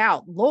cried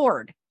out,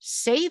 "Lord,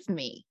 save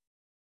me."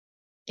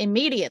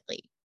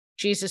 Immediately,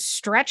 Jesus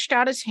stretched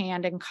out his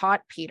hand and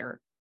caught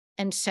Peter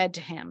and said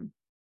to him,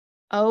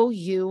 "O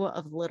you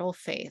of little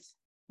faith,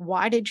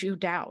 why did you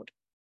doubt?"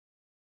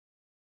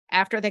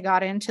 After they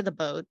got into the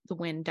boat, the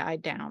wind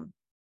died down,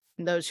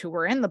 and those who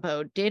were in the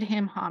boat did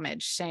him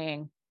homage,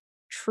 saying,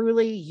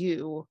 "Truly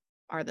you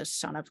are the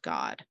Son of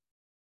God."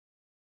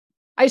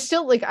 I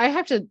still I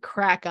have to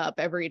crack up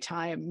every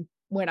time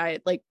when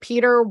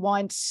Peter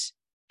once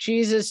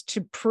Jesus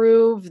to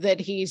prove that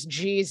he's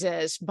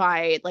Jesus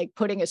by like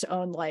putting his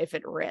own life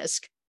at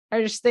risk.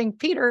 I just think,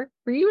 Peter,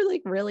 were you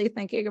like really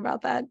thinking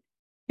about that?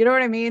 You know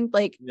what I mean?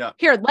 Like, Yeah.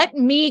 here, let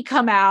me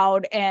come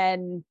out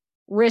and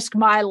risk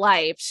my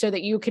life so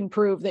that you can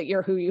prove that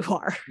you're who you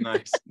are.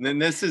 Nice. And then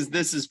this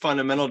is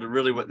fundamental to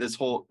really what this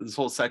whole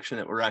section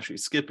that we're actually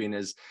skipping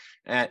is,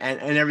 and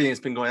everything that's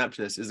been going up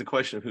to this is the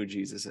question of who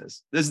Jesus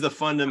is. This is the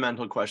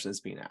fundamental question that's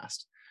being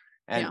asked.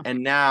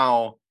 And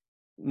now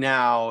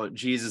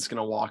Jesus is going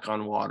to walk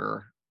on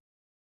water,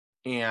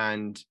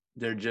 and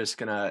they're just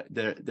gonna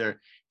the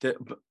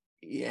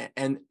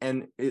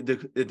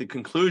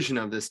conclusion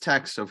of this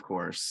text, of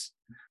course,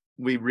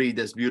 we read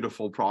this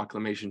beautiful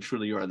proclamation,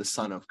 truly you are the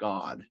Son of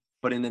God.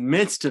 But in the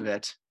midst of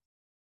it,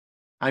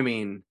 I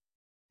mean,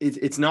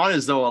 it's not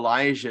as though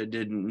Elijah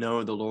didn't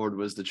know the Lord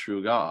was the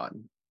true God,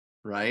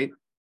 right?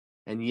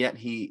 And yet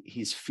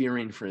he's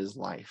fearing for his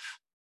life.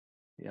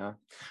 Yeah.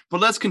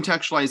 But let's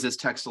contextualize this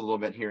text a little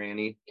bit here,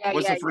 Annie.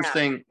 What's the first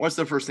thing? What's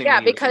the first thing?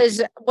 Yeah,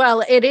 because,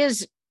 well, it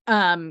is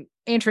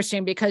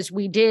interesting because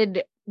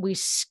we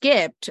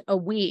skipped a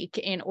week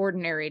in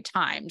ordinary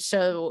time.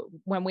 So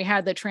when we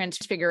had the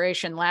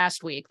transfiguration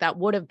last week, that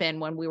would have been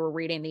when we were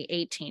reading the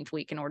 18th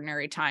week in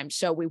ordinary time.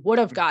 So we would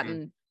have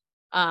gotten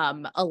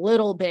a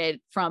little bit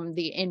from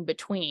the in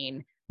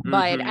between.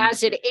 But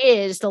as it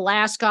is, the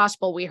last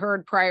gospel we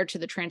heard prior to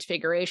the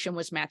transfiguration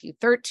was Matthew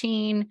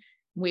 13.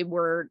 We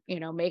were,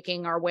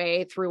 making our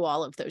way through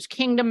all of those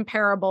kingdom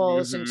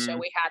parables. And so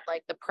we had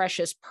like the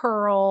precious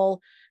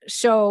pearl.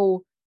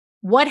 So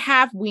what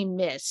have we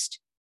missed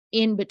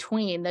in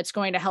between that's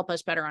going to help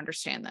us better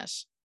understand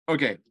this?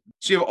 Okay.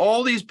 So you have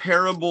all these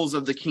parables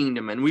of the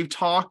kingdom, and we've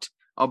talked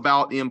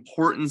about the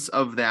importance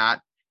of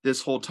that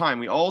this whole time.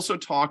 We also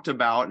talked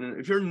about, and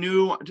if you're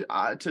new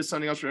to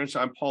Sunday Gospel,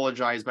 I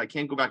apologize, but I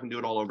can't go back and do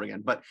it all over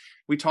again. But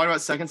we talked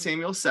about 2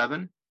 Samuel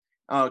 7.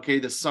 Okay,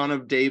 the son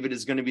of David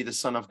is going to be the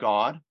son of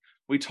God.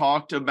 We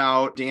talked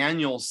about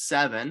Daniel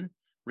 7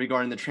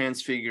 regarding the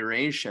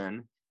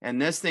transfiguration.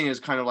 And this thing is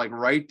kind of like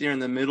right there in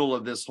the middle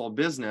of this whole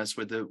business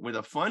with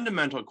a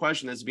fundamental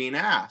question that's being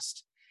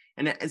asked.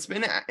 And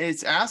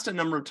it's asked a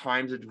number of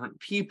times of different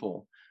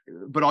people.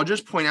 But I'll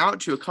just point out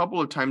to a couple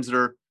of times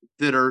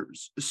that are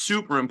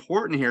super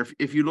important here.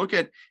 If you look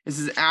at, this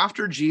is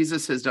after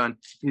Jesus he's done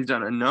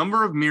a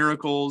number of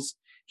miracles.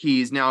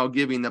 He's now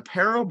giving the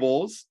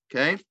parables,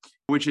 okay,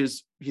 which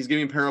is he's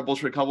giving parables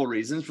for a couple of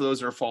reasons. For those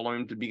that are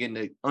following, to begin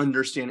to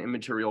understand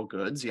immaterial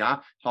goods,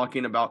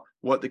 talking about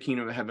what the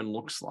kingdom of heaven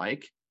looks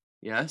like,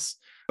 yes,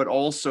 but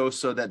also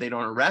so that they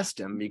don't arrest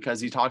him, because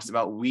he talks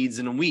about weeds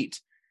and wheat.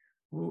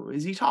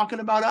 Is he talking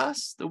about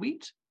us, the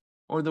wheat,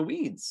 or the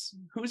weeds?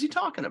 Who is he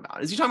talking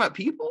about? Is he talking about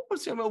people?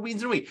 What's he talking about,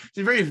 weeds and wheat?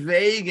 He's very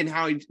vague in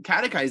how he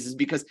catechizes,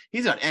 because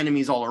he's got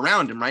enemies all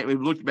around him, right?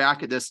 We've looked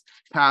back at this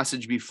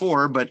passage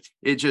before, but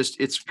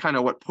it's kind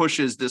of what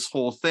pushes this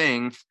whole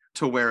thing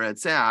to where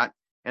it's at,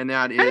 and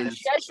that kind is of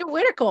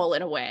Jesuitical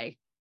in a way.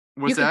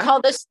 What's you could call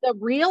this the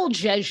real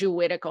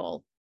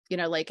Jesuitical,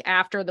 like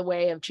after the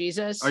way of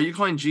Jesus. Are you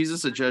calling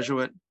Jesus a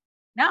Jesuit?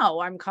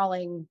 No, I'm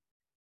calling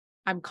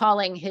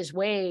his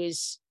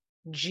ways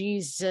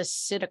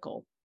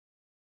Jesuitical.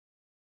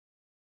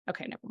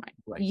 Okay, never mind.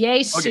 Right.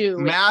 Yesu.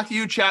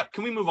 Okay.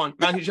 Can we move on?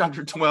 Matthew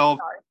chapter 12,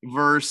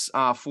 verse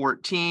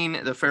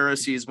 14. The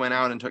Pharisees went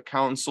out and took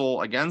counsel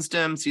against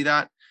him. See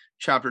that?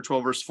 Chapter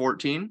 12, verse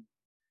 14.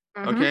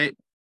 Okay,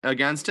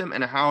 against him,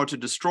 and how to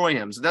destroy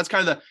him. So that's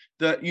kind of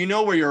the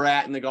where you're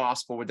at in the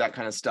gospel with that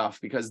kind of stuff,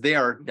 because they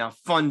are now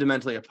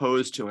fundamentally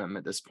opposed to him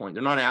at this point.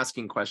 They're not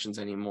asking questions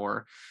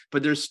anymore,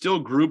 but there's still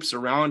groups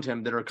around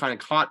him that are kind of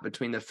caught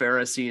between the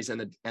Pharisees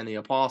and the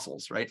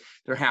apostles, right?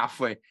 They're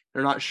halfway.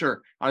 They're not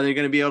sure. Are they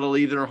going to be able to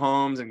leave their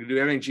homes and do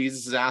everything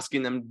Jesus is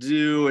asking them to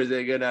do? Is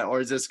they gonna, or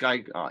is this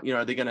guy, are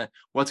they gonna,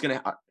 what's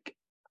gonna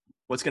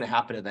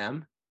happen to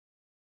them,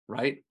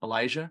 right?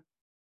 Elijah,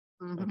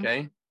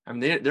 okay. I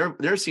mean,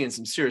 they're seeing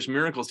some serious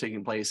miracles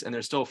taking place, and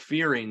they're still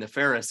fearing the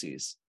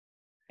Pharisees,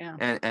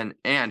 and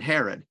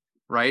Herod,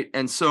 right?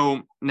 And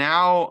so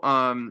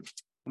now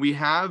we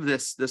have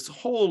this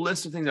whole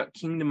list of things about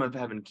kingdom of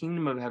heaven,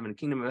 kingdom of heaven,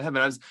 kingdom of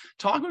heaven. I was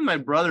talking with my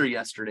brother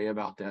yesterday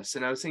about this,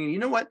 and I was saying,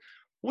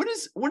 what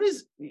is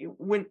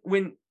when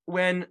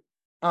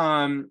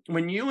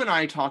you and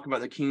I talk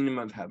about the kingdom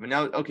of heaven.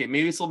 Now, okay,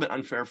 maybe it's a little bit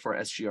unfair for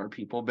SGR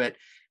people, but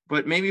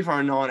maybe for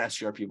our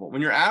non-SGR people,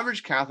 when your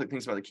average Catholic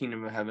thinks about the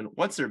kingdom of heaven,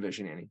 what's their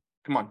vision, Annie?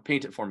 Come on,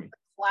 paint it for me.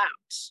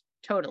 Clouds,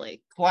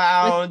 totally.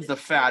 Clouds, the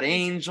fat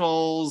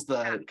angels,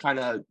 the kind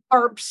of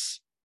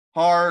harps.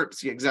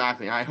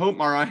 Exactly. I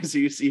hope our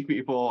ICC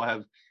people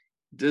have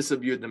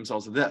disabused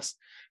themselves of this.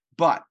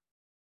 But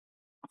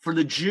for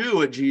the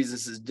Jew at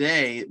Jesus's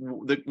day,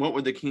 what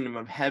would the kingdom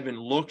of heaven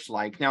look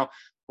like? Now,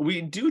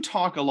 we do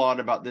talk a lot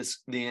about this,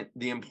 the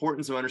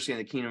importance of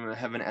understanding the kingdom of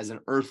heaven as an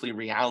earthly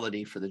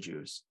reality for the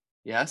Jews.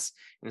 Yes,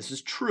 and this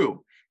is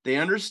true. They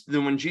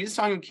understand when Jesus is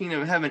talking about the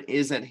kingdom of heaven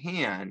is at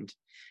hand.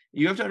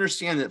 You have to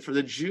understand that for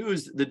the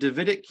Jews, the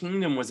Davidic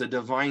kingdom was a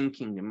divine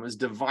kingdom. It was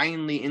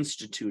divinely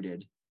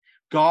instituted.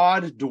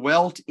 God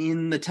dwelt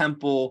in the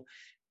temple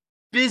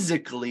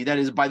physically, that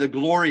is by the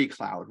glory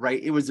cloud,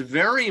 right? It was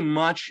very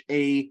much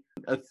a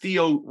what do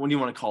you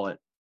want to call it?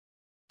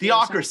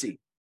 Theocracy,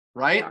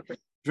 right?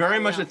 Very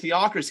much a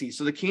theocracy.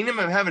 So the kingdom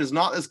of heaven is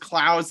not this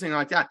cloud thing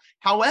like that.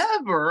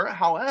 However,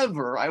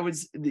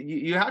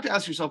 you have to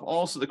ask yourself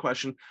also the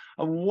question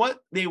of what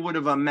they would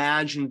have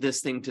imagined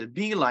this thing to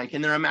be like,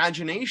 and their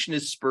imagination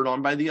is spurred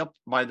on by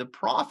the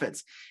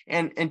prophets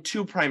and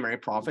two primary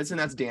prophets, and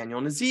that's Daniel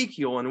and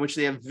Ezekiel, in which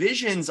they have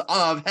visions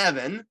of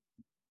heaven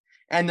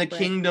and the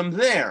kingdom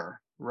there,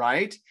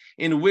 right?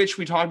 In which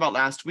we talked about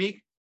last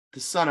week, the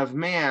Son of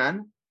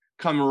Man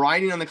come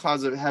riding on the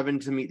clouds of heaven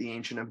to meet the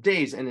Ancient of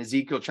Days. And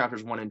Ezekiel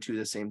chapters 1 and 2,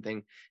 the same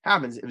thing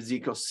happens.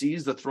 Ezekiel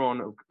sees the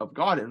throne of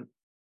God, and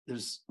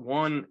there's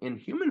one in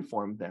human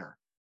form there.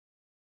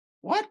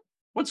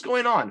 What's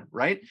going on,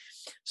 right?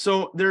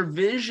 So their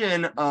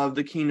vision of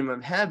the kingdom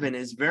of heaven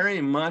is very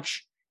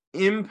much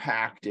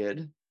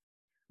impacted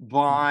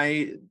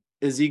by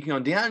Ezekiel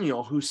and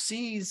Daniel, who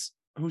see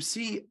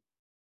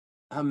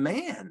a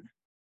man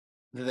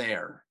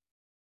there.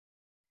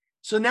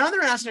 So now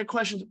they're asking a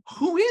question,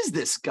 who is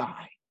this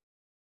guy?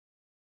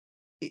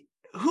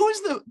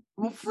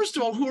 First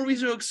of all, who are we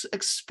to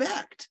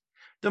expect?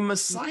 The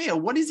Messiah,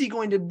 what is he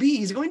going to be?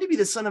 He's going to be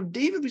the son of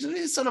David. He's going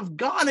to be the son of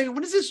God. I mean,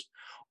 what is this?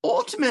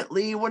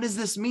 Ultimately, what does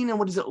this mean and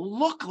what does it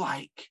look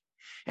like?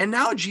 And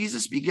now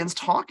Jesus begins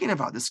talking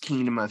about this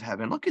kingdom of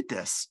heaven. Look at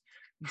this.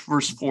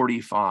 Verse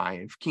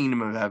 45,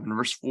 kingdom of heaven.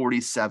 Verse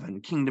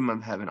 47, kingdom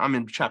of heaven. I'm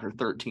in chapter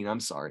 13. I'm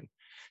sorry.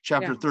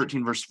 Chapter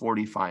 13, verse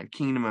 45,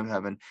 kingdom of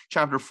heaven.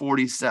 Chapter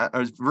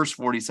 47, verse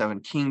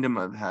 47, kingdom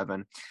of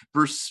heaven.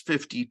 Verse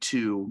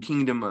 52,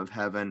 kingdom of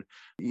heaven.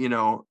 And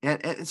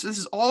so this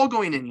is all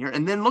going in here.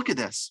 And then look at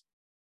this.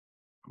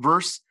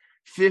 Verse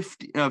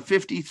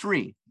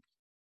 53.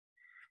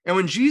 And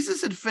when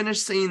Jesus had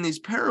finished saying these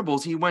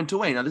parables, he went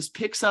away. Now, this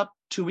picks up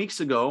 2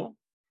 weeks ago,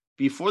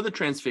 before the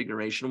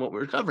transfiguration, what we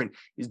were covering.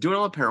 He's doing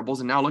all the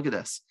parables. And now look at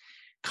this.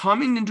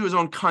 Coming into his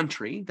own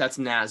country, that's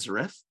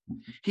Nazareth,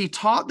 he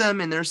taught them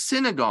in their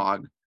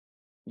synagogue.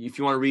 If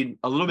you want to read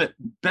a little bit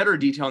better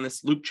detail on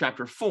this, Luke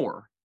chapter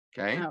 4,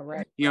 okay? Oh,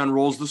 right. He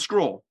unrolls the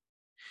scroll.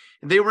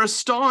 They were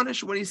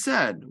astonished when he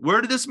said, "Where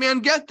did this man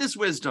get this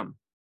wisdom?"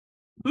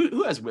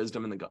 Who has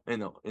wisdom in the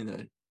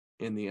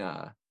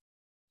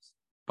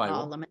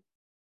Bible?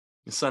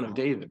 The son of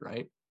David,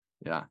 right?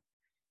 Yeah.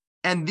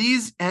 And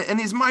these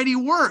mighty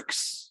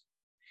works,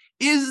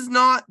 is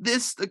not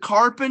this the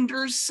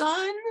carpenter's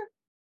son?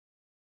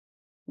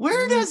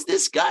 Where does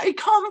this guy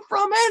come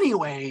from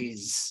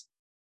anyways?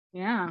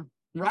 Yeah.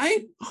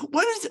 Right?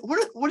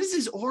 What is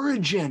his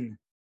origin?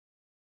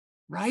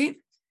 Right?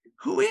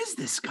 Who is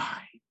this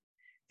guy?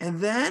 And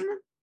then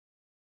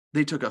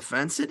they took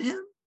offense at him.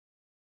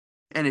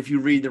 And if you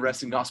read the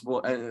rest of the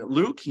gospel,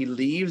 Luke, he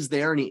leaves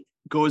there and he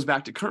goes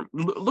back to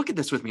look at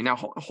this with me. Now,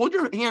 hold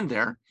your hand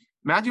there.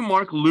 Matthew,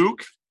 Mark,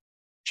 Luke,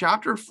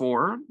 chapter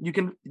 4.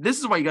 This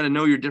is why you got to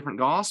know your different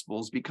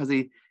gospels, because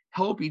they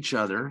help each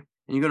other.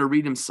 And you got to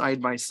read them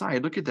side by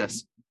side. Look at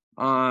this.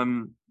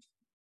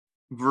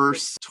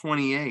 Verse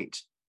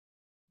 28.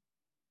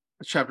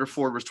 Chapter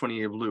 4, verse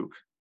 28 of Luke.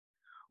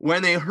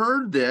 When they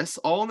heard this,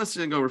 all in the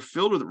synagogue were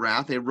filled with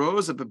wrath. They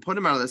rose up and put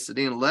him out of the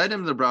city and led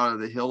him to the brow of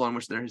the hill on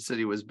which their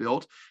city was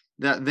built,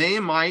 that they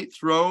might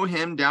throw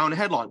him down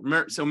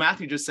headlong. So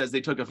Matthew just says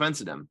they took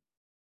offense at him.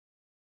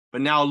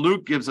 But now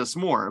Luke gives us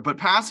more. But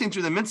passing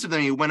through the midst of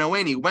them, he went away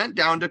and he went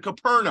down to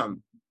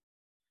Capernaum,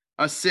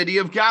 a city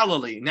of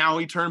Galilee. Now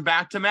we turn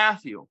back to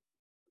Matthew.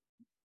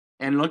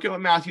 And look at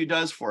what Matthew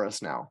does for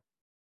us now.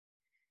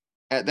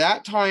 At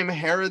that time,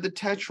 Herod the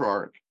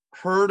Tetrarch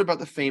heard about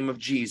the fame of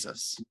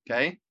Jesus.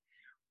 Okay.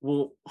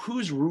 Well,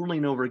 who's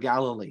ruling over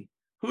Galilee?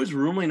 Who's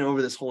ruling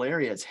over this whole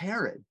area? It's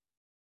Herod,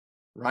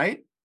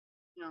 right?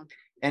 Yeah.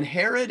 And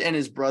Herod and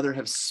his brother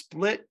have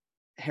split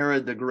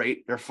Herod the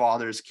Great, their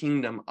father's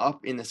kingdom,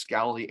 up in this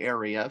Galilee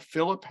area.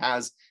 Philip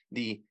has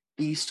the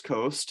east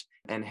coast,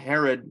 and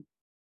Herod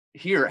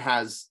here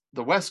has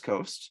the west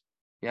coast.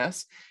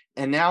 Yes.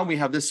 And now we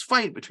have this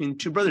fight between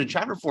two brothers. In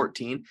chapter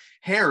 14,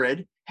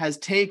 Herod has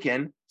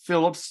taken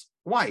Philip's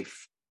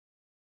wife,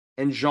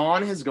 and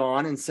John has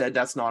gone and said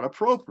that's not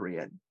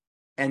appropriate.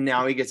 And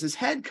now he gets his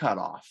head cut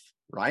off,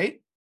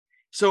 right?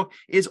 So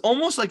it's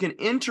almost like an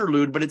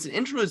interlude, but it's an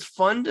interlude that's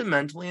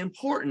fundamentally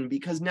important,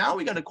 because now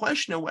we got a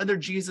question of whether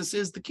Jesus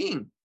is the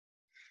king.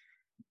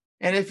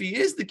 And if he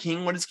is the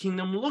king, what his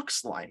kingdom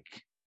looks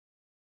like,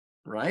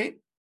 right?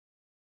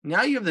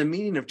 Now you have the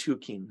meeting of two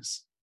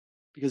kings,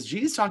 because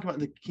Jesus talked about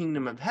the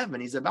kingdom of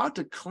heaven. He's about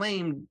to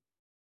claim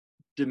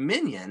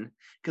dominion,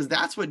 because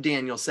that's what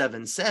Daniel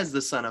 7 says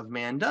the Son of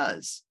Man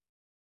does,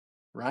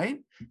 right?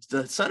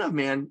 The Son of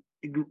Man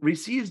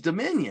receives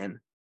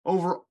dominion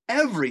over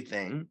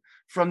everything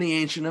from the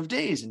Ancient of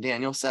Days in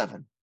Daniel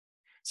 7.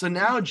 So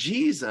now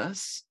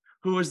Jesus,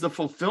 who is the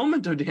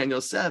fulfillment of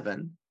Daniel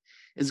 7,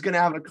 is going to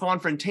have a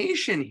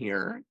confrontation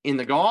here in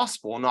the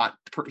gospel, not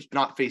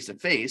face to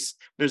face.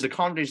 There's a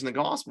confrontation in the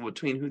gospel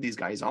between who these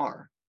guys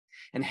are.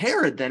 And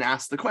Herod then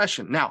asks the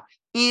question. Now,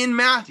 in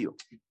Matthew,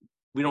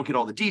 we don't get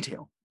all the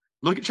detail,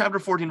 Look at chapter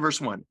 14, verse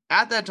 1.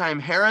 At that time,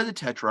 Herod the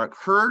Tetrarch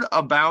heard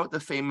about the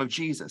fame of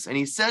Jesus, and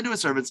he said to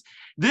his servants,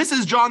 "This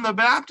is John the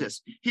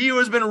Baptist. He who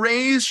has been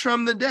raised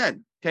from the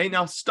dead." Okay,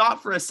 now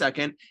stop for a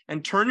second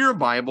and turn your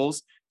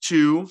Bibles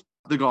to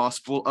the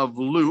Gospel of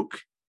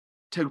Luke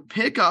to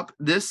pick up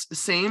this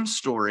same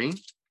story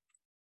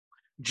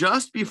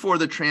just before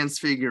the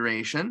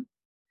Transfiguration.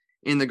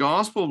 In the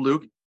Gospel of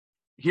Luke,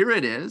 here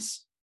it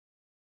is,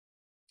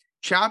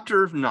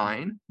 chapter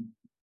 9,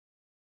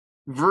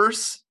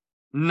 verse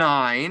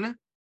 9.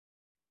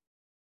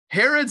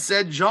 Herod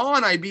said,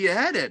 "John I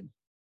beheaded,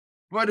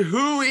 but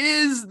who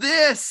is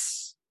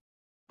this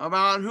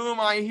about whom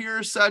I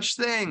hear such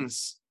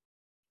things?"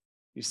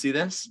 You see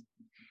this?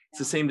 It's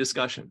the same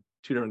discussion,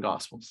 two different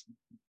Gospels.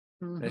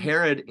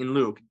 Herod in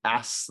Luke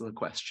asks the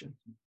question,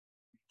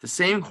 the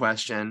same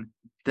question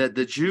that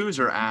the Jews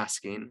are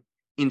asking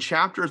in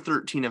chapter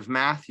 13 of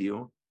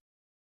Matthew,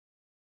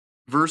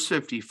 verse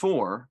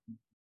 54,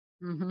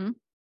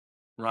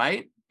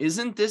 right?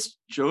 Isn't this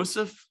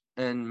Joseph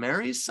and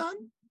Mary's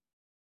son?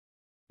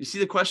 You see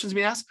the questions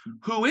being asked?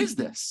 Who is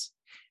this?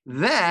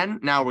 Then,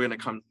 now we're going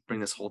to bring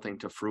this whole thing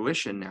to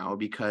fruition now,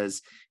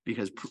 because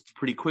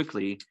pretty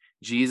quickly,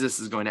 Jesus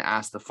is going to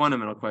ask the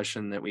fundamental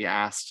question that we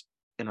asked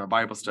in our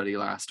Bible study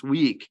last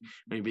week.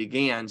 We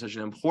began such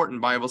an important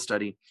Bible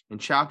study in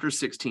chapter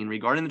 16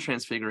 regarding the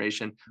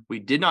Transfiguration. We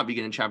did not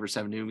begin in chapter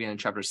 17. We began in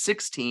chapter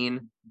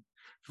 16,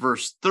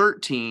 verse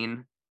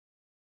 13.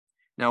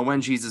 Now,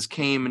 when Jesus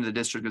came into the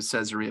district of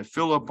Caesarea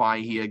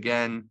Philippi,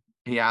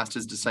 he asked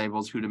his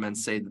disciples, "Who do men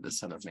say that the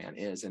Son of Man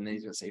is?" And then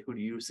he's going to say, "Who do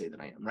you say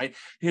that I am?" Right?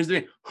 Here's the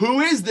thing.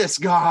 Who is this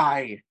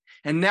guy?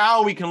 And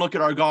now we can look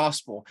at our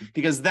gospel,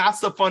 because that's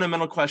the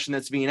fundamental question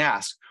that's being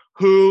asked.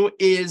 Who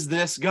is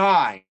this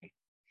guy?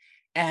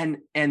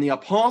 And the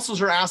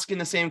apostles are asking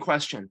the same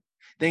question.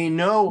 They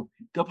know,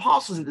 the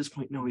apostles at this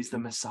point know he's the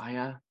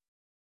Messiah.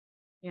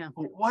 Yeah.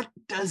 But what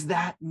does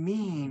that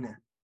mean?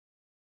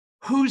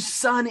 Whose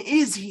son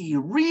is he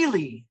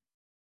really?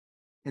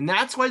 And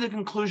that's why the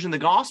conclusion of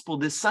the gospel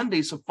this Sunday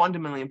is so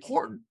fundamentally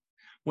important.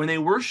 When they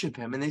worship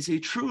him and they say,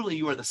 "Truly,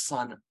 you are the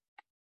Son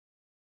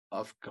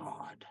of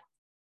God."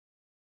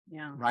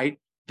 Yeah.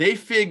 Right? They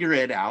figure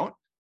it out.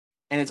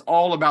 And it's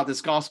all about this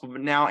gospel.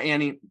 But now,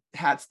 Annie,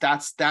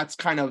 that's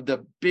kind of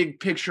the big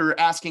picture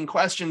asking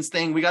questions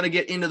thing. We got to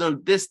get into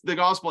the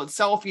gospel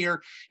itself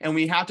here, and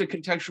we have to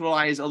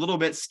contextualize a little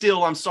bit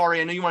still. I'm sorry,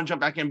 I know you want to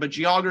jump back in, but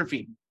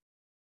geography.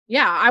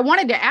 Yeah, I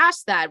wanted to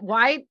ask that.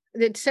 Why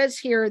it says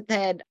here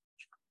that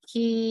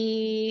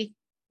he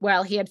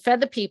had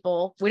fed the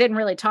people. We didn't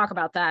really talk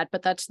about that,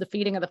 but that's the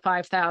feeding of the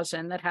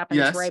 5,000 that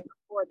happens right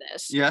before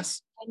this.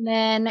 Yes. And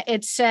then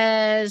it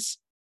says,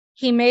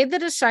 he made the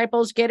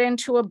disciples get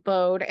into a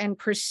boat and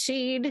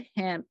precede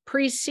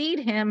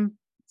him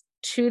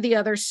to the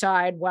other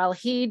side while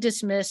he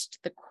dismissed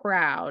the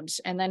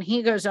crowds. And then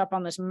he goes up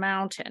on this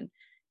mountain.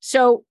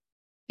 So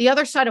the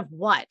other side of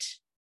what?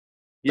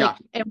 Yeah.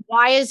 And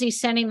why is he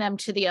sending them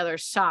to the other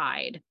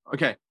side?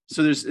 Okay.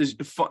 So there's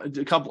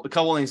a couple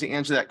of things to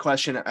answer that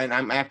question. And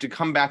I have to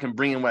come back and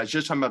bring in what I was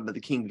just talking about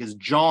the king, because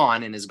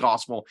John in his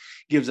gospel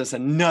gives us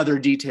another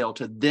detail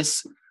to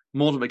this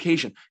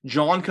multiplication.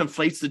 John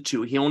conflates the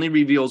two. He only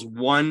reveals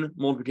one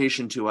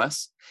multiplication to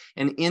us.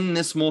 And in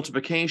this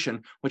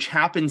multiplication, which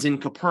happens in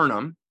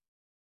Capernaum,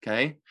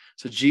 okay,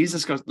 so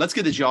Jesus goes, let's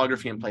get the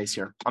geography in place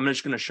here. I'm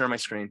just going to share my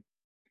screen.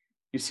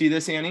 You see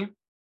this, Annie?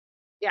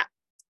 Yeah.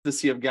 The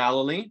Sea of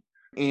Galilee.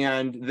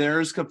 And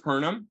there's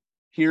Capernaum.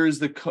 Here's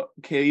the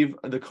cave,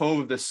 the cove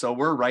of the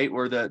sower, right?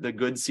 Where the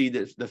good seed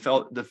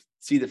the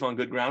seed that fell on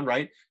good ground,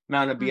 right?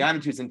 Mount of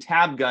Beatitudes. And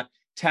Tabgha.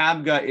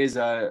 Tabgha is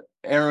a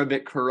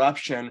Arabic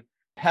corruption,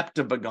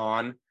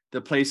 Heptabagon,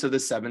 the place of the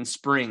 7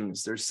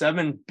 springs. There's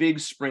 7 big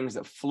springs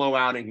that flow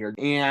out of here,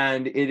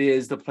 and it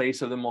is the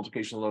place of the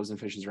multiplication of loaves and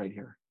fishes right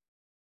here.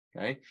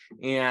 Okay,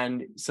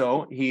 and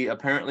so he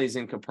apparently is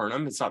in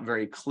Capernaum. It's not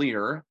very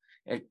clear,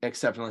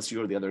 except unless you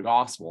go to the other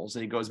Gospels.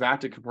 And he goes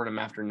back to Capernaum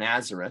after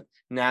Nazareth.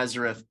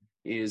 Nazareth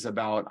is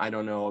about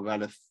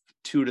a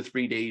 2 to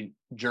 3 day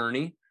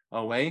journey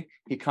away.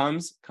 He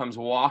comes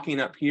walking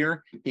up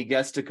here. He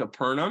gets to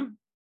Capernaum,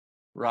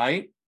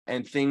 right?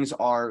 And things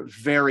are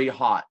very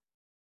hot,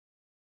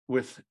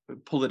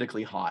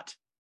 politically hot.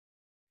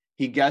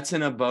 He gets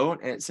in a boat,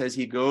 and it says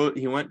he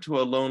went to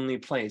a lonely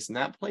place, and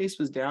that place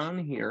was down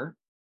here.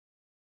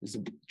 There's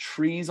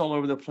trees all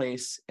over the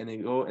place, and they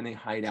go and they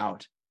hide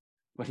out.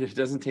 But it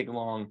doesn't take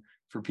long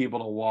for people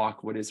to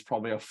walk what is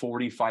probably a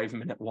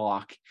 45-minute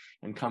walk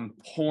and come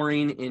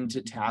pouring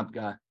into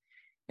Tabgha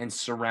and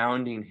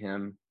surrounding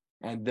him.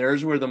 And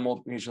there's where the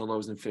multiplication of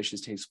loaves and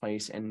fishes takes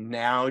place. And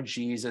now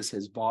Jesus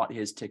has bought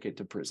his ticket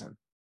to prison.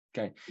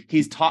 Okay,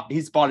 he's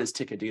bought his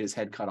ticket to get his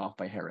head cut off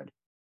by Herod.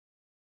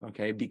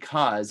 Okay,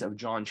 because of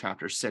John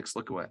chapter 6.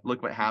 Look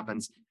what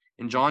happens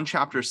in John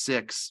chapter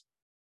 6.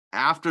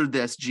 after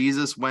this,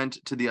 Jesus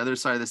went to the other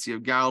side of the Sea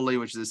of Galilee,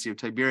 which is the Sea of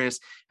Tiberias,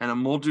 and a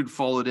multitude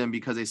followed him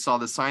because they saw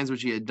the signs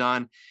which he had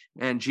done.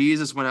 And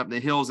Jesus went up the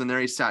hills, and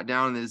there he sat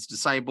down, and his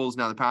disciples.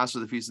 Now the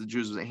Passover of the feast of the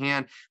Jews was at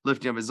hand.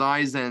 Lifting up his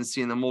eyes, then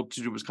seeing the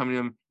multitude was coming to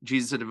him,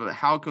 Jesus said,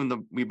 how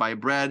come we buy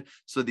bread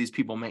so that these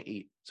people may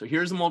eat? So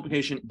here's the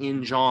multiplication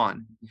in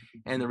John.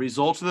 And the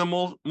result of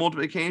the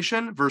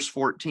multiplication, verse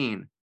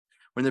 14.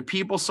 When the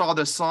people saw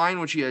the sign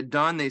which he had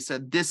done, they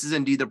said, this is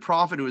indeed the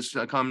prophet who is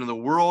to come into the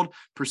world.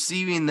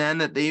 Perceiving then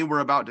that they were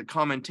about to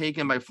come and take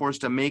him by force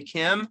to make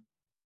him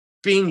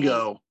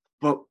bingo.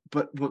 But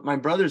my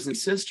brothers and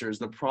sisters,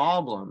 the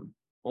problem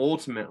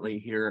ultimately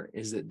here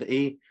is that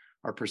they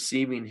are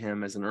perceiving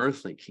him as an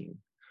earthly king,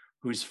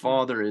 whose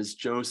father is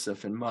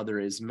Joseph and mother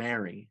is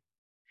Mary.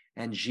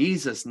 And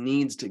Jesus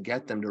needs to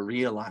get them to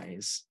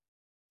realize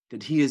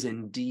that he is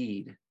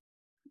indeed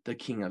the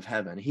King of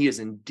heaven. He is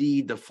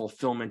indeed the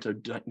fulfillment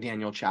of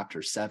Daniel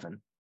chapter 7,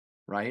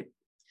 right?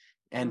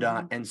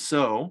 And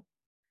so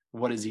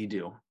what does he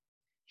do?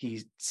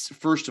 He,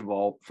 first of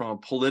all, from a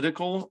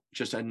political,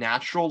 just a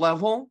natural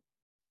level,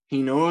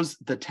 he knows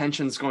the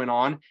tensions going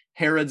on.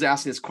 Herod's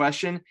asking this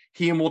question.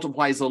 He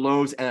multiplies the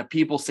loaves, and the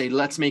people say,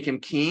 let's make him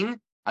king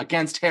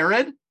against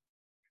Herod.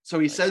 So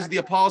he says to the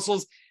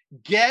apostles,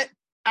 get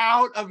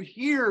out of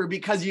here,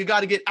 because you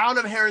got to get out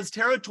of Herod's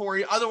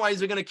territory. Otherwise,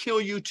 they're going to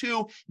kill you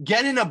too.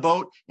 Get in a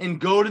boat and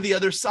go to the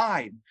other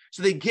side.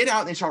 So they get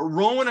out and they start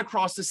rowing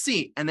across the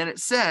sea. And then it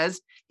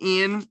says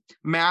in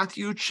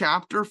Matthew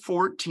chapter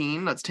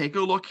 14, let's take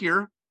a look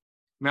here.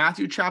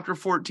 Matthew chapter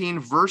 14,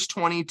 verse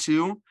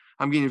 22.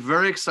 I'm getting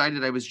very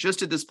excited. I was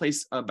just at this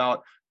place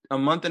about a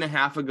month and a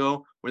half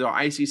ago with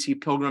our ICC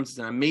pilgrims. It's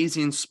an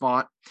amazing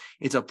spot.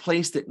 It's a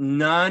place that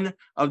none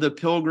of the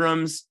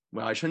pilgrims,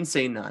 well, I shouldn't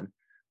say none,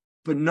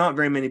 but not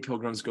very many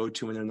pilgrims go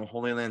to when they're in the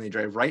Holy Land. They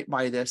drive right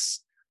by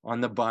this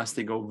on the bus.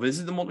 They go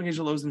visit the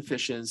multiplication of loaves and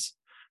fishes.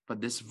 But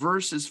this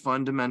verse is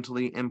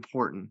fundamentally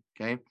important,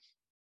 okay?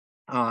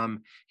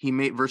 He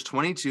made, verse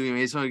 22, he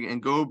made so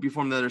and go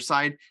before him the other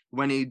side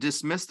when he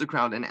dismissed the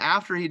crowd. And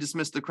after he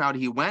dismissed the crowd,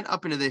 he went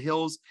up into the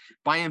hills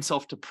by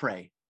himself to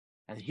pray.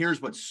 And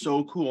here's what's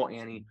so cool,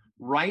 Annie.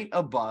 Right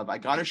above, I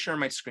got to share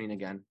my screen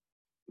again.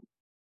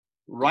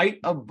 Right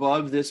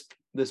above this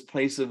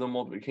place of the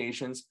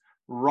multiplications,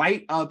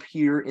 right up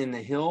here in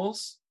the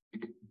hills,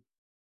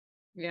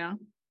 Yeah.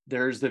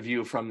 there's the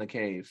view from the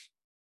cave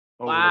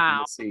overlooking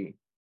Wow. the sea.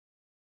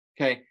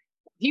 Okay.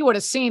 He would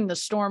have seen the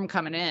storm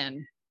coming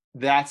in.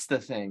 That's the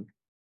thing,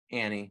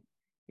 Annie,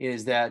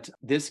 is that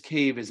this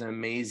cave is an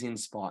amazing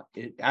spot.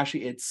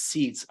 It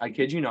seats, I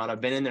kid you not,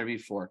 I've been in there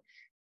before.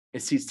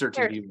 It seats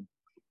 13 people.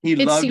 He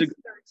loved to 13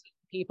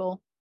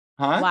 people.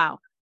 Huh? Wow.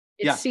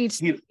 It Yeah, seats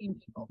 13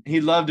 people.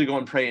 He loved to go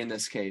and pray in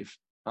this cave.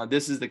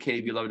 This is the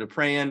cave he loved to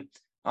pray in.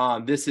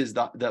 This is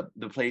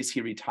the place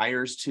he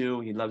retires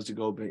to. He loves to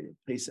go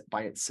place it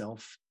by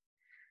itself.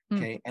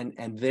 Okay,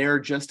 and there,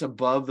 just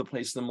above the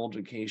place of the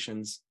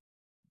multiplications,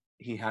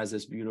 he has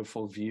this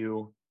beautiful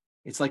view.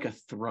 It's like a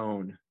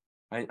throne.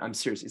 I'm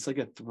serious. It's like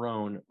a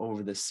throne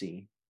over the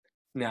sea.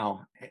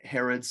 Now,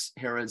 Herod's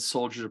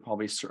soldiers are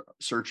probably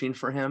searching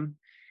for him.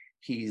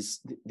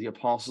 The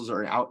apostles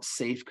are out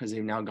safe because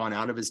they've now gone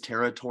out of his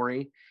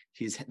territory.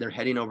 They're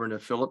heading over into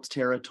Philip's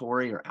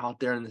territory or out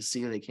there in the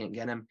sea. They can't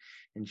get him.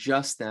 And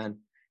just then,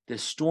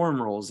 this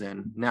storm rolls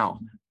in. Now,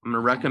 I'm going to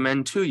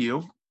recommend to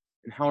you,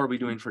 and how are we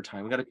doing for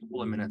time? We got a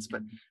couple of minutes,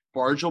 but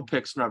Bargel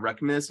picks, and I've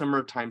recommended this number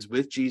of times,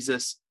 with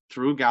Jesus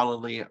through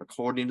Galilee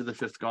according to the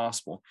fifth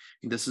gospel.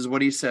 And this is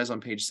what he says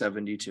on page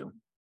 72.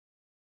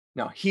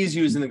 Now, he's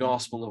using the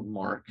Gospel of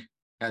Mark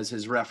as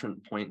his reference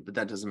point, but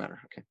that doesn't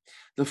matter. Okay.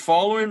 The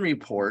following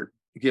report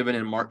given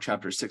in Mark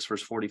chapter 6,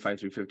 verse 45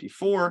 through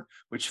 54,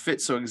 which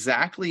fits so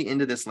exactly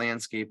into this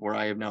landscape where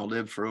I have now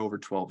lived for over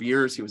 12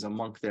 years. He was a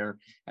monk there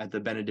at the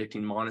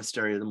Benedictine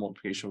monastery of the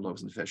multiplication of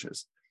loaves and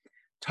fishes.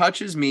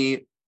 Touches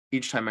me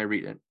each time I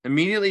read it.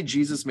 Immediately,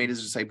 Jesus made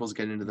his disciples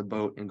get into the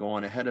boat and go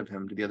on ahead of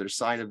him to the other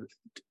side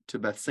to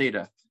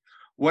Bethsaida.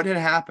 What had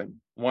happened?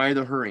 Why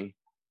the hurry?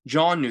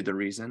 John knew the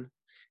reason.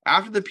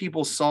 After the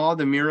people saw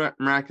the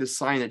miraculous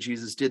sign that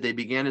Jesus did, they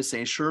began to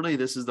say, surely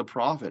this is the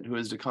prophet who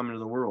is to come into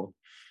the world.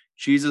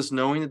 Jesus,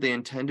 knowing that they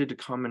intended to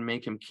come and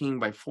make him king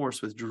by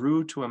force,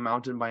 withdrew to a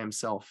mountain by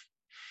himself.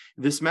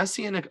 This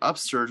messianic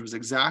upsurge was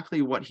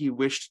exactly what he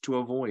wished to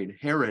avoid.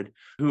 Herod,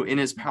 who in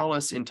his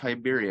palace in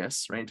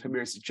Tiberias, right?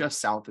 Tiberias is just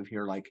south of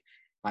here, like,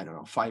 I don't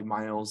know, 5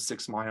 miles,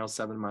 6 miles,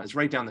 7 miles,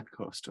 right down the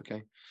coast,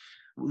 okay?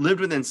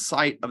 Lived within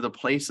sight of the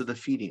place of the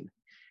feeding.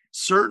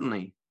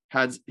 Certainly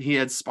he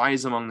had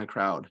spies among the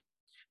crowd.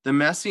 The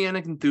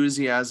messianic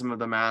enthusiasm of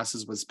the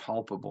masses was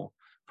palpable,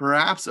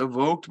 perhaps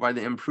evoked by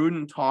the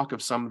imprudent talk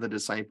of some of the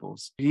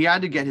disciples. He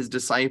had to get his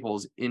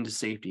disciples into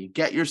safety.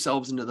 Get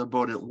yourselves into the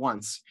boat at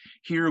once.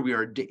 Here we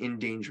are in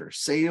danger.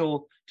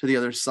 Sail to the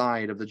other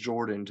side of the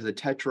Jordan, to the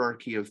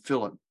tetrarchy of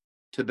Philip,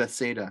 to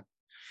Bethsaida.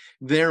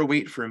 There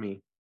wait for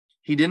me.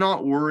 He did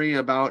not worry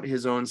about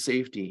his own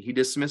safety. He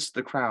dismissed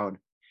the crowd.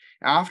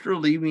 After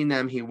leaving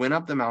them, he went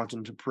up the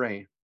mountain to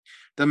pray.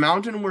 The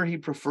mountain where he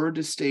preferred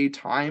to stay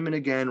time and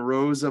again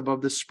rose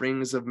above the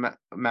springs of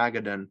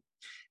Magadan.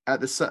 At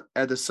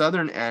the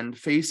southern end,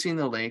 facing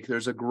the lake,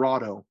 there's a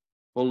grotto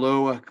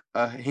below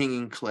a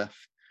hanging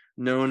cliff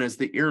known as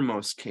the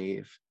Earmost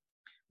Cave,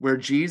 where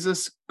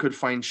Jesus could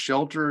find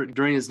shelter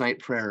during his night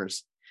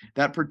prayers.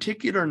 That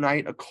particular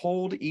night, a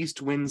cold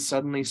east wind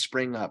suddenly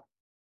sprang up,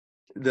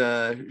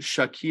 the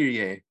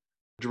Shakirye,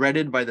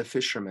 dreaded by the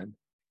fishermen.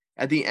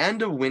 At the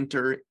end of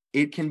winter,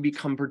 it can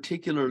become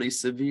particularly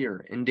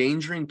severe,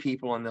 endangering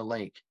people on the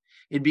lake.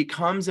 It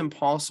becomes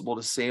impossible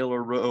to sail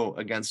or row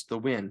against the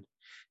wind.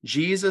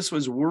 Jesus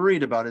was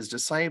worried about his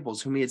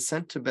disciples, whom he had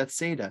sent to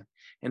Bethsaida,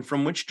 and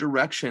from which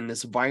direction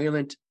this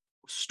violent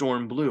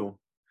storm blew.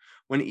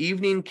 When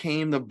evening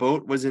came, the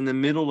boat was in the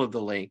middle of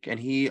the lake, and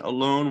he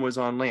alone was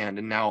on land.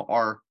 And now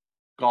our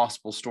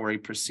gospel story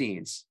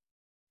proceeds.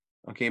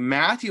 Okay,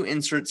 Matthew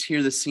inserts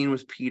here the scene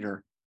with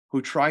Peter, who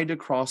tried to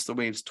cross the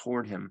waves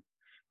toward him.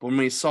 But when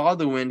he saw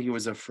the wind, he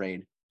was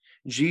afraid.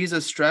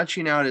 Jesus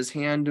stretching out his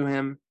hand to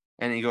him,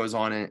 and he goes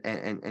on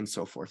and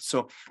so forth.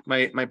 So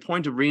my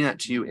point of reading that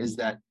to you is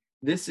that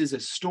this is a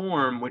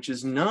storm which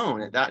is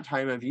known at that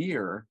time of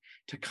year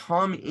to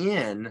come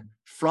in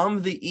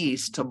from the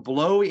east, to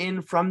blow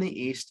in from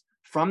the east,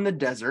 from the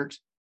desert,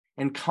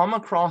 and come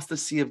across the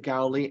Sea of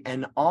Galilee,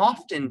 and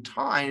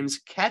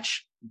oftentimes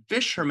catch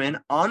fishermen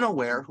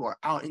unaware who are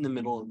out in the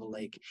middle of the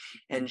lake.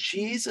 And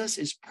Jesus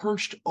is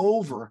perched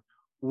over,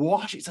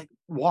 watching. It's like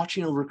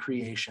watching over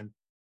creation.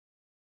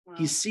 Wow.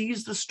 He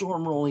sees the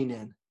storm rolling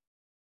in,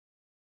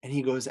 and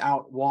he goes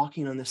out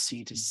walking on the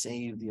sea to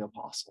save the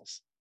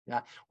apostles.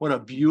 Yeah, what a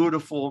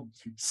beautiful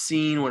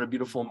scene, what a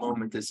beautiful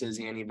moment this is,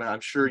 Annie. But I'm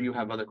sure you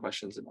have other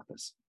questions about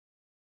this.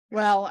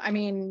 Well, I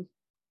mean,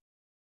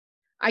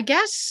 I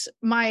guess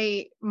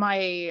my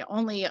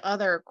only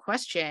other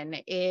question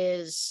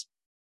is,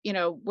 you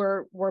know,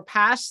 we're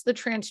past the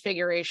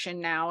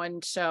transfiguration now,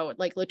 and so,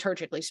 like,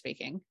 liturgically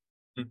speaking.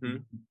 Mm-hmm.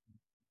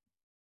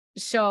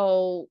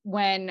 So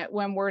when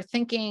we're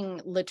thinking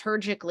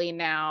liturgically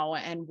now,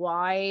 and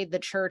why the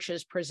church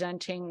is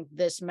presenting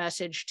this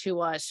message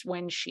to us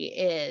when she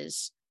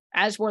is,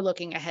 as we're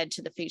looking ahead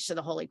to the Feast of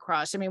the Holy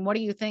Cross, I mean, what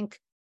do you think?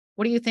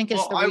 What do you think is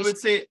the reason? I would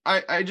say,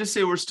 I just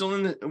say we're still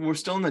in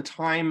the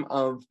time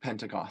of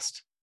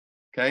Pentecost.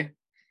 Okay,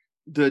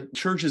 the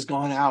church has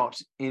gone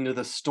out into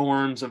the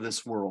storms of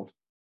this world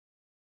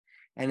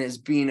and is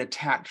being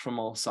attacked from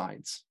all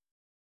sides.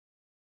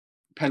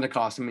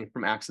 Pentecost, I mean,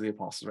 from Acts of the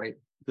Apostles, right?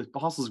 The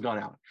apostles have gone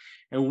out,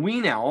 and we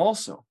now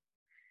also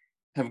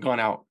have gone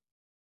out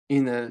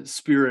in the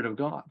Spirit of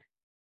God,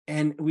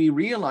 and we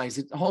realize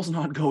it all's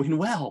not going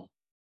well.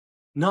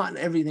 Not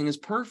everything is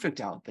perfect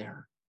out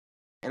there.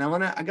 And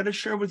I got to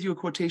share with you a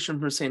quotation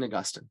from St.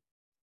 Augustine.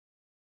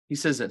 He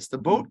says this: the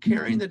boat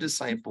carrying the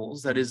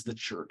disciples, that is the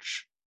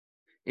church,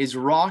 is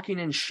rocking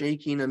and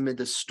shaking amid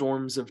the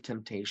storms of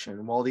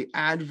temptation, while the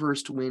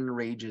adverse wind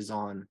rages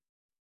on.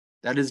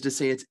 That is to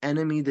say, its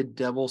enemy, the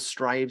devil,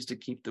 strives to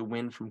keep the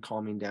wind from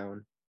calming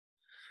down.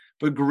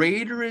 But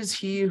greater is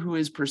he who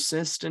is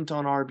persistent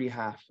on our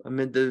behalf.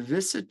 Amid the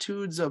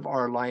vicissitudes of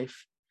our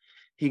life,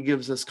 he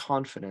gives us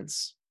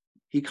confidence.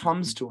 He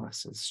comes to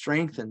us and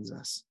strengthens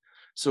us,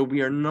 so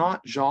we are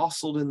not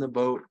jostled in the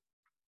boat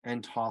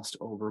and tossed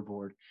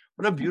overboard.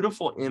 What a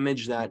beautiful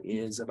image that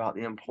is about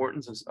the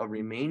importance of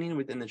remaining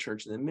within the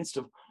church in the midst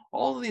of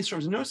all of these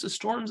storms. And notice the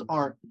storms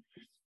are,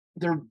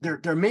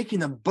 they're making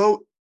the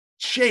boat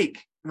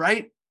shake,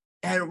 right?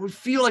 And we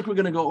feel like we're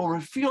going to go over.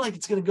 We feel like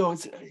it's going to go.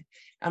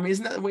 I mean,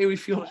 isn't that the way we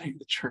feel in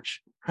the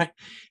church, right?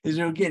 Is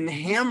we're getting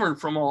hammered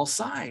from all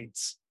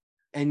sides.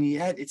 And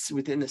yet it's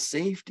within the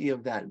safety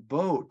of that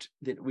boat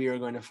that we are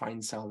going to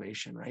find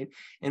salvation, right?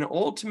 And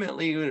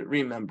ultimately,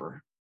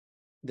 remember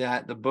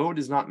that the boat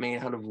is not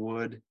made out of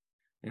wood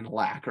and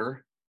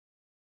lacquer.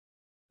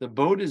 The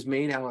boat is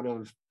made out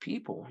of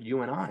people, you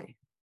and I.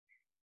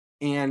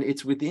 And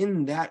it's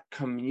within that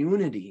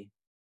community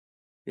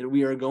that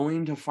we are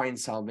going to find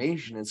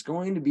salvation. It's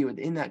going to be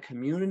within that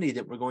community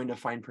that we're going to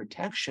find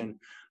protection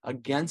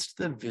against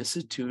the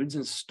vicissitudes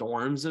and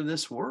storms of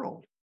this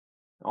world,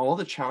 all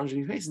the challenges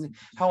we face. And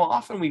how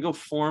often we go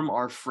form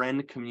our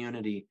friend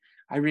community.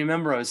 I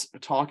remember I was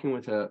talking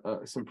with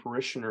some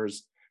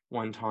parishioners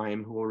one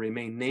time who will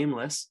remain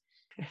nameless.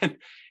 And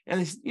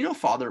they said, you know,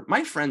 Father,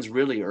 my friends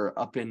really are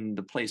up in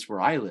the place where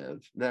I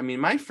live. I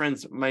mean, my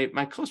friends,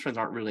 my close friends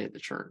aren't really at the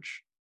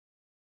church.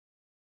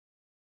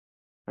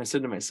 I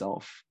said to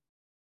myself,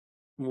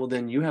 well,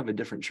 then you have a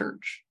different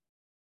church.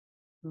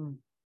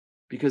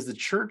 Because the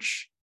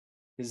church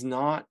is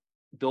not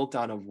built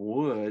out of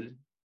wood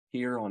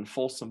here on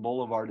Folsom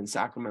Boulevard in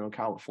Sacramento,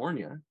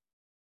 California.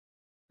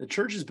 The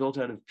church is built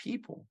out of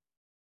people.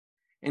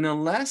 And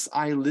unless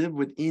I live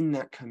within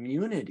that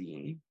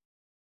community,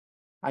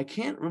 I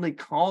can't really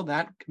call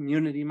that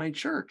community my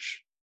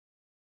church.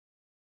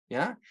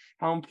 Yeah,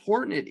 how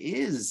important it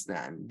is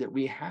then that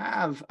we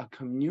have a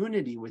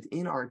community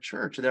within our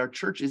church, that our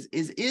church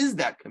is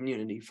that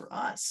community for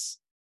us.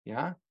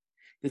 Yeah,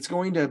 it's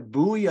going to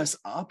buoy us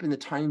up in the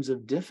times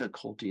of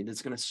difficulty,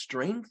 that's going to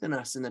strengthen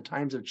us in the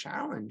times of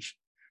challenge,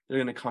 They're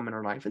going to come in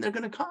our life, and they're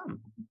going to come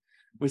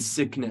with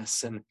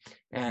sickness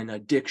and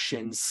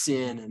addiction,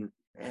 sin,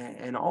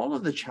 and all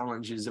of the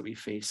challenges that we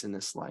face in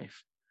this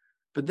life.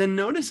 But then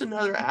notice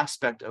another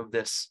aspect of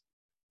this.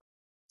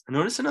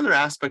 Notice another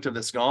aspect of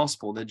this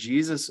gospel that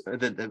Jesus,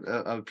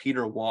 of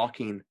Peter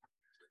walking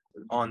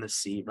on the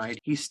sea, right?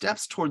 He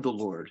steps toward the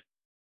Lord.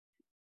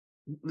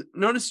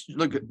 Notice,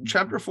 look at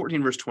chapter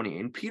 14, verse 28.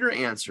 And Peter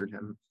answered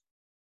him,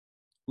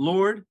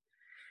 Lord,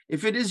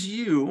 if it is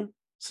you,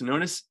 so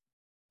notice,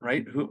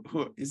 right?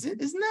 Who is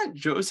it? Isn't that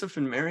Joseph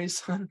and Mary's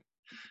son?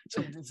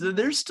 So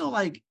they're still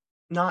like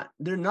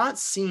they're not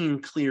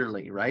seeing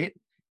clearly, right?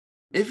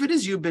 If it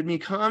is you, bid me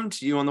come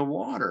to you on the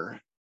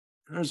water.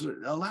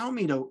 Allow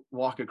me to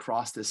walk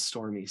across this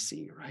stormy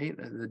sea, right?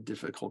 The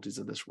difficulties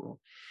of this world.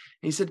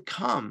 And he said,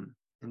 come.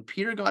 And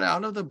Peter got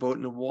out of the boat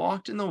and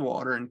walked in the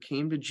water and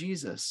came to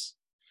Jesus.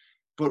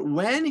 But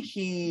when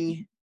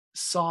he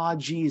saw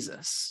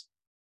Jesus,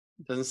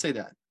 it doesn't say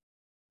that.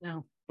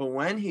 No. But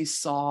when he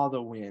saw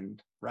the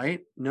wind,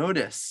 right?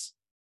 Notice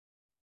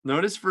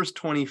verse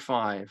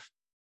 25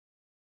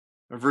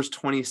 or verse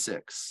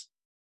 26.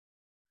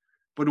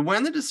 But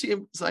when the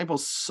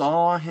disciples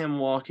saw him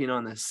walking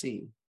on the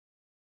sea,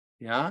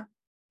 yeah,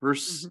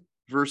 verse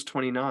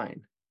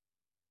 29,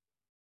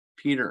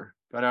 Peter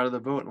got out of the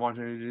boat and walked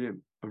into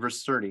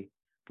verse 30.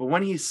 But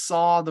when he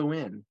saw the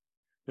wind,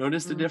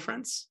 notice the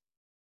difference?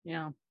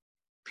 Yeah.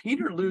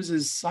 Peter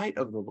loses sight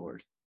of the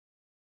Lord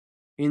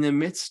in the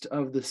midst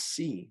of the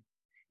sea,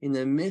 in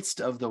the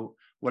midst of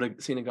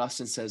what St.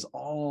 Augustine says,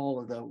 all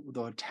of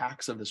the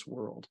attacks of this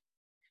world.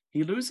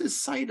 He loses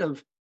sight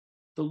of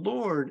the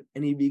Lord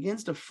and he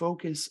begins to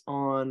focus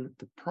on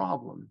the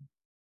problem.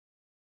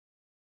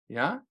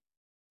 Yeah?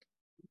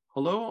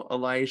 Hello,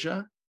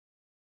 Elijah.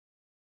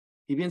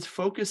 He begins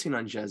focusing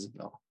on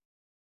Jezebel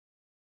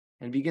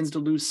and begins to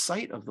lose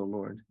sight of the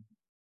Lord.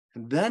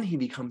 And then he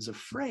becomes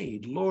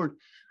afraid. Lord,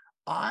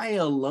 I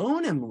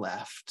alone am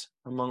left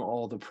among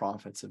all the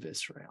prophets of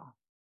Israel.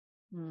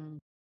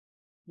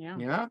 Yeah.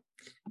 Yeah.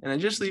 And I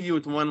just leave you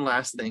with one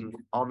last thing.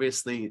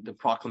 Obviously, the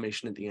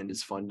proclamation at the end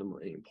is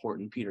fundamentally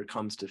important. Peter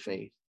comes to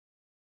faith,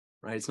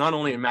 right? It's not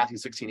only in Matthew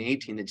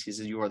 16:18 that he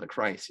says, you are the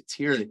Christ. It's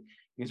here that you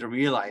need to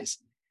realize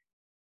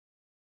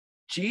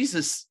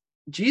Jesus,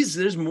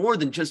 there's more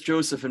than just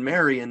Joseph and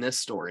Mary in this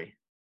story.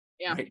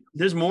 Yeah. Right?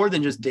 There's more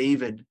than just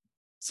David,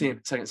 2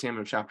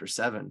 Samuel chapter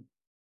 7.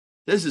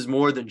 This is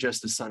more than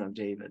just the son of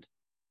David.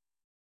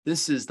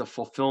 This is the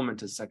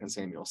fulfillment of 2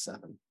 Samuel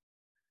 7.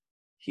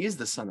 He is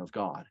the Son of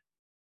God.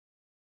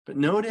 But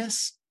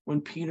notice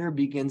when Peter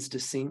begins to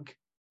sink,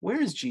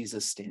 where is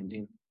Jesus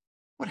standing?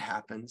 What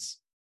happens?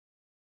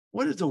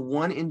 What is the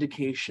one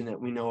indication that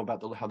we know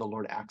about how the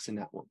Lord acts in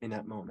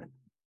that moment?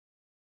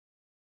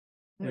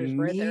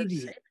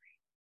 Immediately,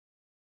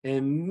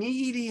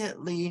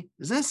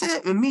 does that say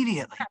it?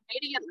 Immediately.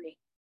 Immediately.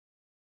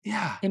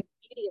 Yeah.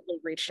 Immediately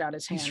reached out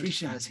his hand. He's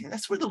reached out his hand.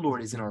 That's where the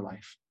Lord is in our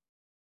life,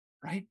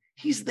 right?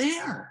 He's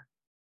there.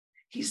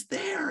 He's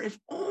there. If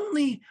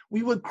only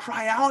we would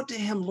cry out to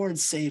him, Lord,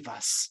 save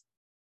us.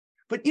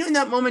 But in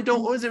that moment,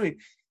 what was it?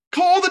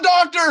 Call the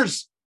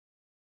doctors,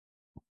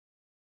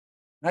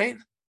 right?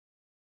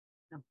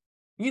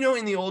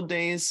 In the old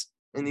days,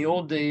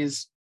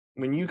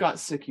 when you got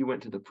sick, you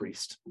went to the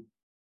priest.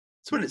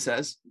 That's what it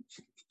says,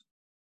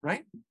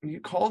 right?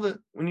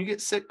 When you get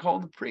sick, call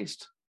the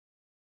priest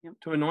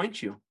to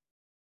anoint you.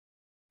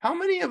 How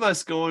many of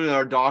us go to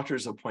our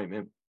doctor's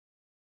appointment,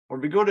 or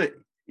we go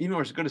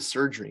to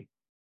surgery?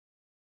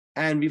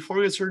 And before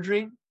we get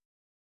surgery,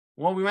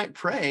 well, we might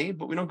pray,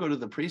 but we don't go to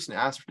the priest and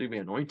ask to be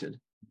anointed,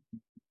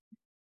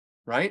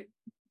 right?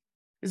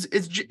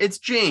 It's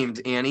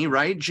James, Annie,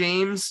 right?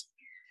 James,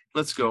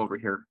 let's go over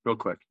here real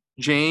quick.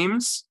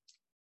 James,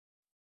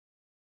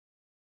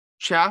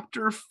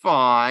 chapter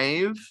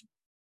 5.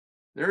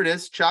 There it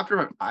is.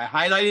 I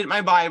highlighted it in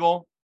my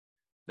Bible.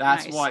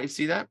 That's Nice. why you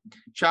see that.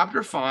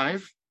 Chapter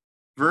 5,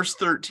 verse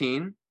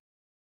 13.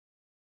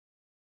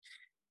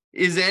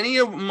 Is any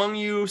among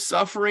you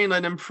suffering?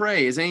 Let him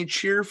pray. Is any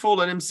cheerful?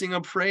 Let him sing a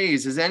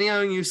praise. Is any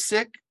among you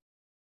sick?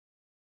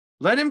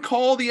 Let him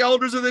call the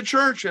elders of the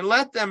church and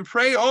let them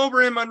pray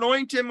over him,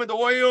 anoint him with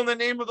oil in the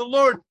name of the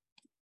Lord.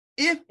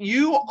 If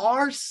you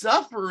are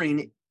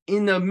suffering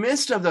in the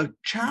midst of the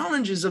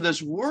challenges of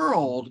this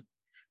world,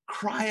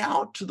 cry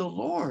out to the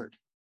Lord.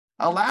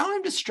 Allow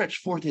him to stretch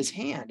forth his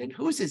hand. And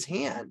who's his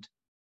hand?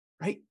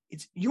 Right?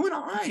 It's you and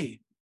I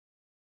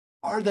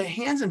are the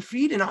hands and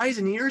feet and eyes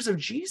and ears of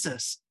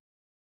Jesus.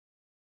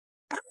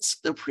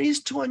 Ask the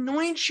priest to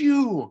anoint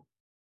you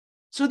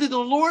so that the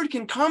Lord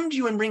can come to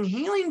you and bring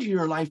healing to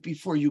your life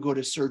before you go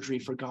to surgery,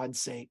 for God's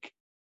sake.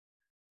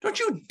 Don't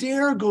you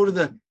dare go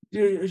to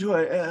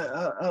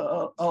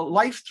a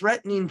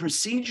life-threatening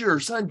procedure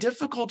or some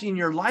difficulty in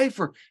your life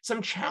or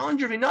some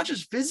challenge, not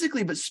just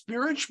physically, but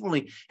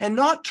spiritually, and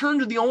not turn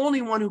to the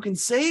only one who can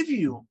save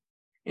you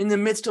in the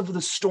midst of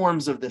the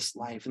storms of this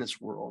life and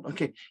this world.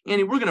 Okay,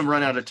 Annie, we're going to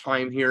run out of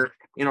time here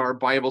in our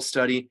Bible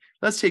study.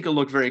 Let's take a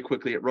look very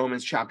quickly at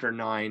Romans chapter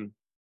 9.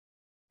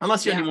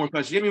 Unless you have any more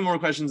questions. Do you have any more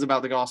questions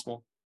about the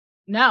gospel?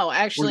 No,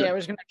 actually, We're I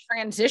was going to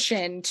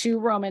transition to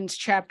Romans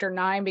chapter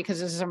 9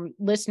 because as I'm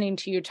listening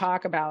to you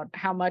talk about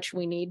how much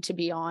we need to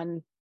be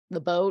on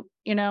the boat,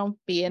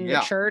 be in the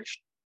Yeah.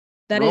 church,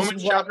 that is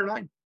Romans what chapter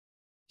 9.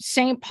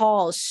 St.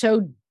 Paul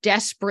so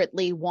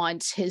desperately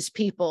wants his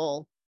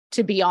people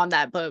to be on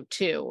that boat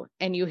too.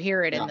 And you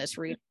hear it in Yeah. this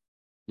reading.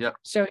 Yep.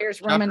 So here's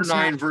Chapter Romans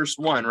 9. verse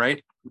 1,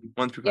 right?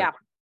 1 through 5. Yeah.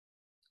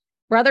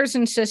 Brothers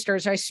and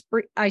sisters,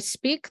 I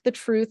speak the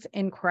truth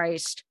in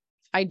Christ.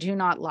 I do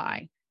not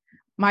lie.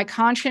 My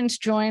conscience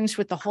joins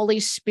with the Holy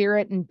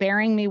Spirit in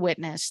bearing me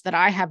witness that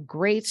I have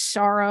great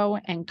sorrow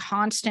and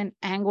constant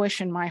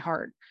anguish in my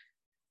heart.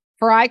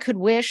 For I could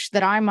wish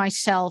that I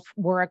myself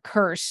were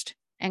accursed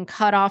and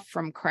cut off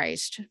from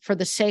Christ for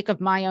the sake of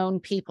my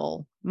own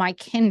people, my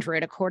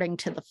kindred according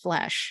to the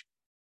flesh.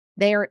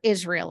 They are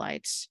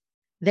Israelites.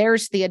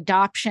 There's the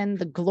adoption,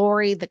 the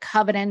glory, the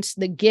covenants,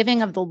 the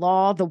giving of the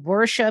law, the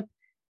worship,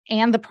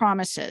 and the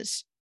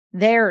promises.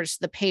 There's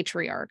the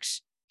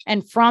patriarchs.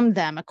 And from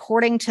them,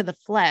 according to the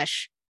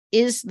flesh,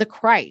 is the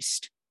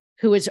Christ,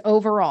 who is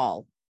over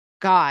all,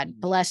 God,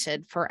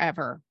 blessed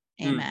forever.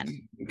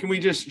 Amen. Can we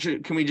just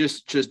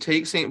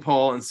take St.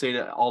 Paul and say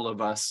to all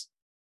of us,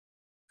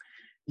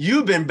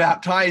 you've been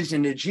baptized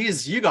into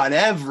Jesus, you got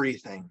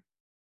everything.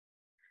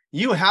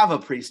 You have a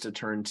priest to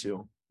turn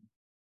to.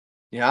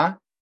 Yeah?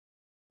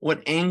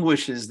 What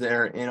anguish is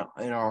there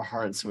in our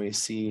hearts when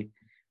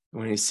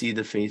we see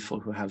the faithful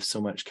who have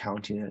so much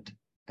counting it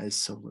as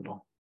so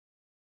little.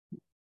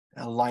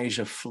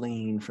 Elijah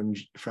fleeing from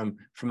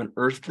an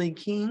earthly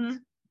king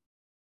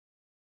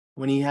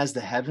when he has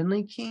the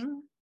heavenly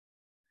king.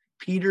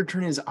 Peter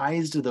turning his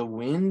eyes to the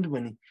wind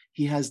when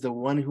he has the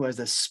one who has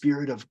the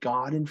Spirit of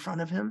God in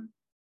front of him.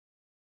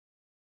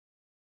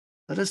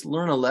 Let us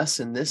learn a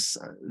lesson this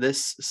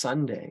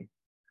Sunday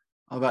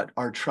about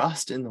our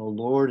trust in the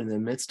Lord in the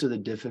midst of the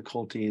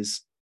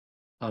difficulties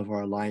of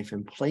our life,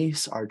 and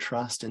place our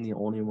trust in the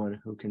only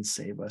one who can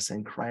save us,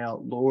 and cry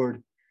out,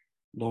 Lord,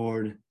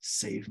 Lord,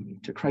 save me.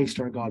 To Christ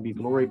our God be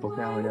glory both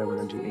now and ever,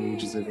 and unto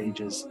ages of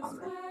ages.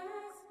 Amen.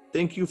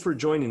 Thank you for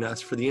joining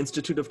us for the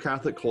Institute of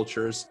Catholic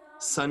Culture's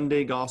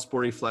Sunday Gospel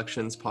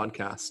Reflections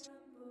podcast.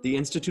 The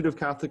Institute of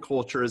Catholic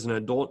Culture is an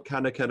adult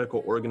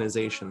catechetical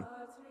organization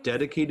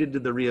dedicated to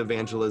the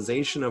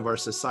re-evangelization of our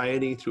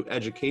society through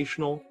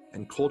educational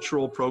and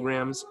cultural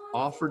programs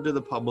offered to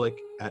the public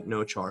at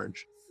no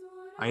charge.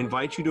 I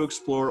invite you to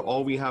explore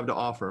all we have to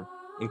offer,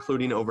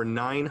 including over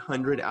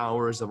 900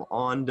 hours of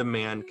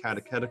on-demand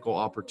catechetical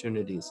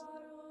opportunities,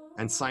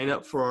 and sign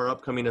up for our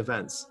upcoming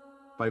events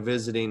by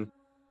visiting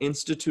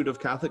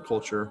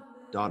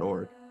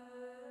instituteofcatholicculture.org.